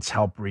joints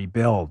help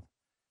rebuild.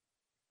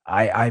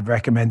 I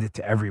recommend it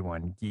to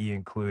everyone, Guy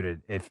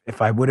included.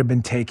 If I would have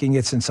been taking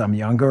it since I'm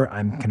younger,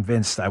 I'm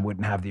convinced I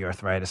wouldn't have the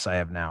arthritis I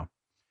have now.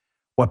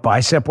 What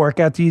bicep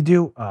workout do you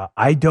do?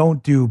 I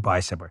don't do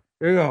bicep work.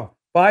 Here you go.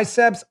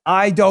 Biceps,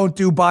 I don't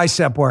do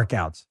bicep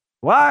workouts.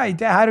 Why?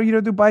 How do you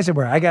don't do bicep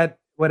work? I got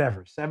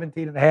whatever,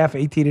 17 and a half,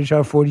 18 inch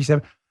out,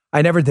 47.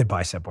 I never did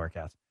bicep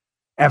workouts,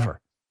 ever.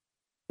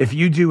 If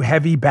you do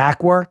heavy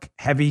back work,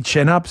 heavy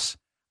chin-ups,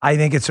 I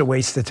think it's a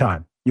waste of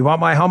time. You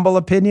want my humble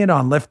opinion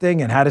on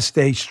lifting and how to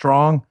stay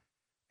strong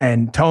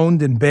and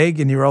toned and big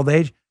in your old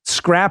age?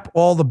 Scrap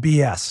all the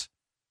BS.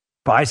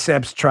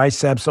 Biceps,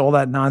 triceps, all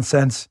that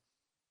nonsense.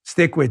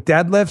 Stick with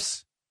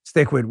deadlifts,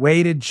 stick with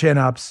weighted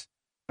chin-ups,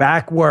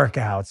 back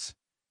workouts,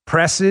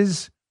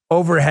 presses,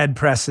 overhead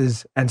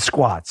presses, and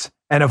squats.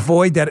 And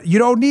avoid that. You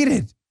don't need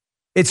it.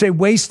 It's a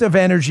waste of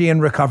energy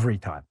and recovery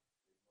time.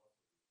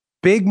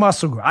 Big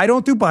muscle group. I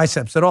don't do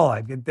biceps at all.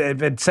 I've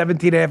had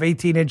 17 and a half,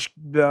 18-inch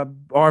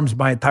arms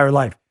my entire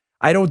life.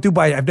 I don't do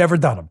biceps. I've never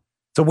done them.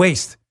 It's a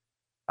waste.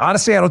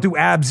 Honestly, I don't do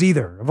abs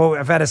either.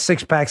 I've had a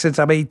six-pack since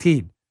I'm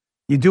 18.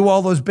 You do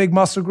all those big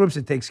muscle groups,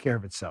 it takes care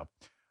of itself.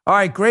 All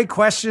right, great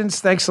questions.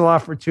 Thanks a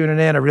lot for tuning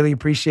in. I really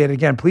appreciate it.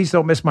 Again, please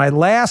don't miss my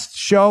last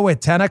show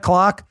at 10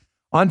 o'clock,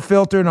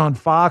 Unfiltered on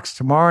Fox.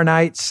 Tomorrow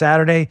night,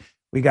 Saturday,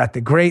 we got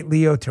the great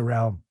Leo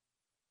Terrell,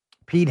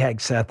 Pete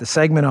Hegseth, the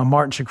segment on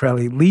Martin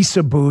Shkreli,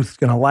 Lisa Booth,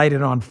 going to light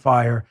it on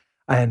fire.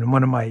 And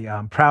one of my,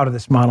 I'm proud of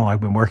this monologue.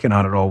 I've been working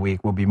on it all week.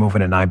 We'll be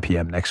moving at 9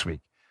 p.m. next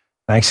week.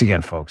 Thanks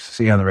again, folks.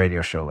 See you on the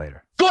radio show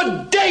later.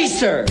 Good day,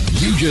 sir.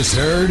 You just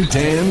heard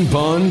Dan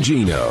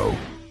Bongino.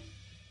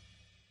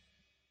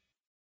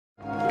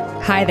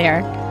 Hi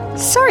there.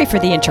 Sorry for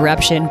the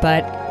interruption,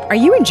 but are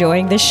you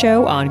enjoying this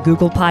show on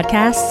Google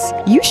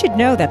Podcasts? You should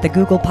know that the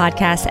Google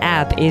Podcasts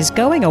app is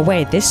going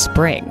away this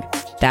spring.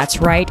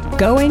 That's right,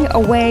 going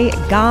away,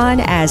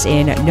 gone as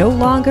in no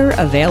longer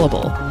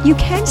available. You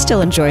can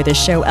still enjoy this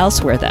show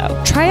elsewhere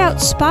though. Try out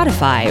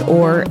Spotify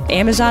or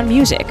Amazon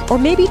Music, or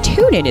maybe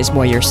TuneIn is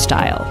more your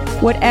style.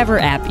 Whatever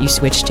app you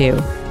switch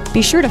to,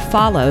 be sure to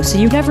follow so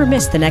you never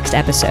miss the next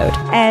episode.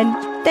 And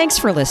thanks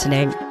for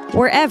listening,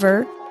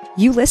 wherever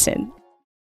you listen.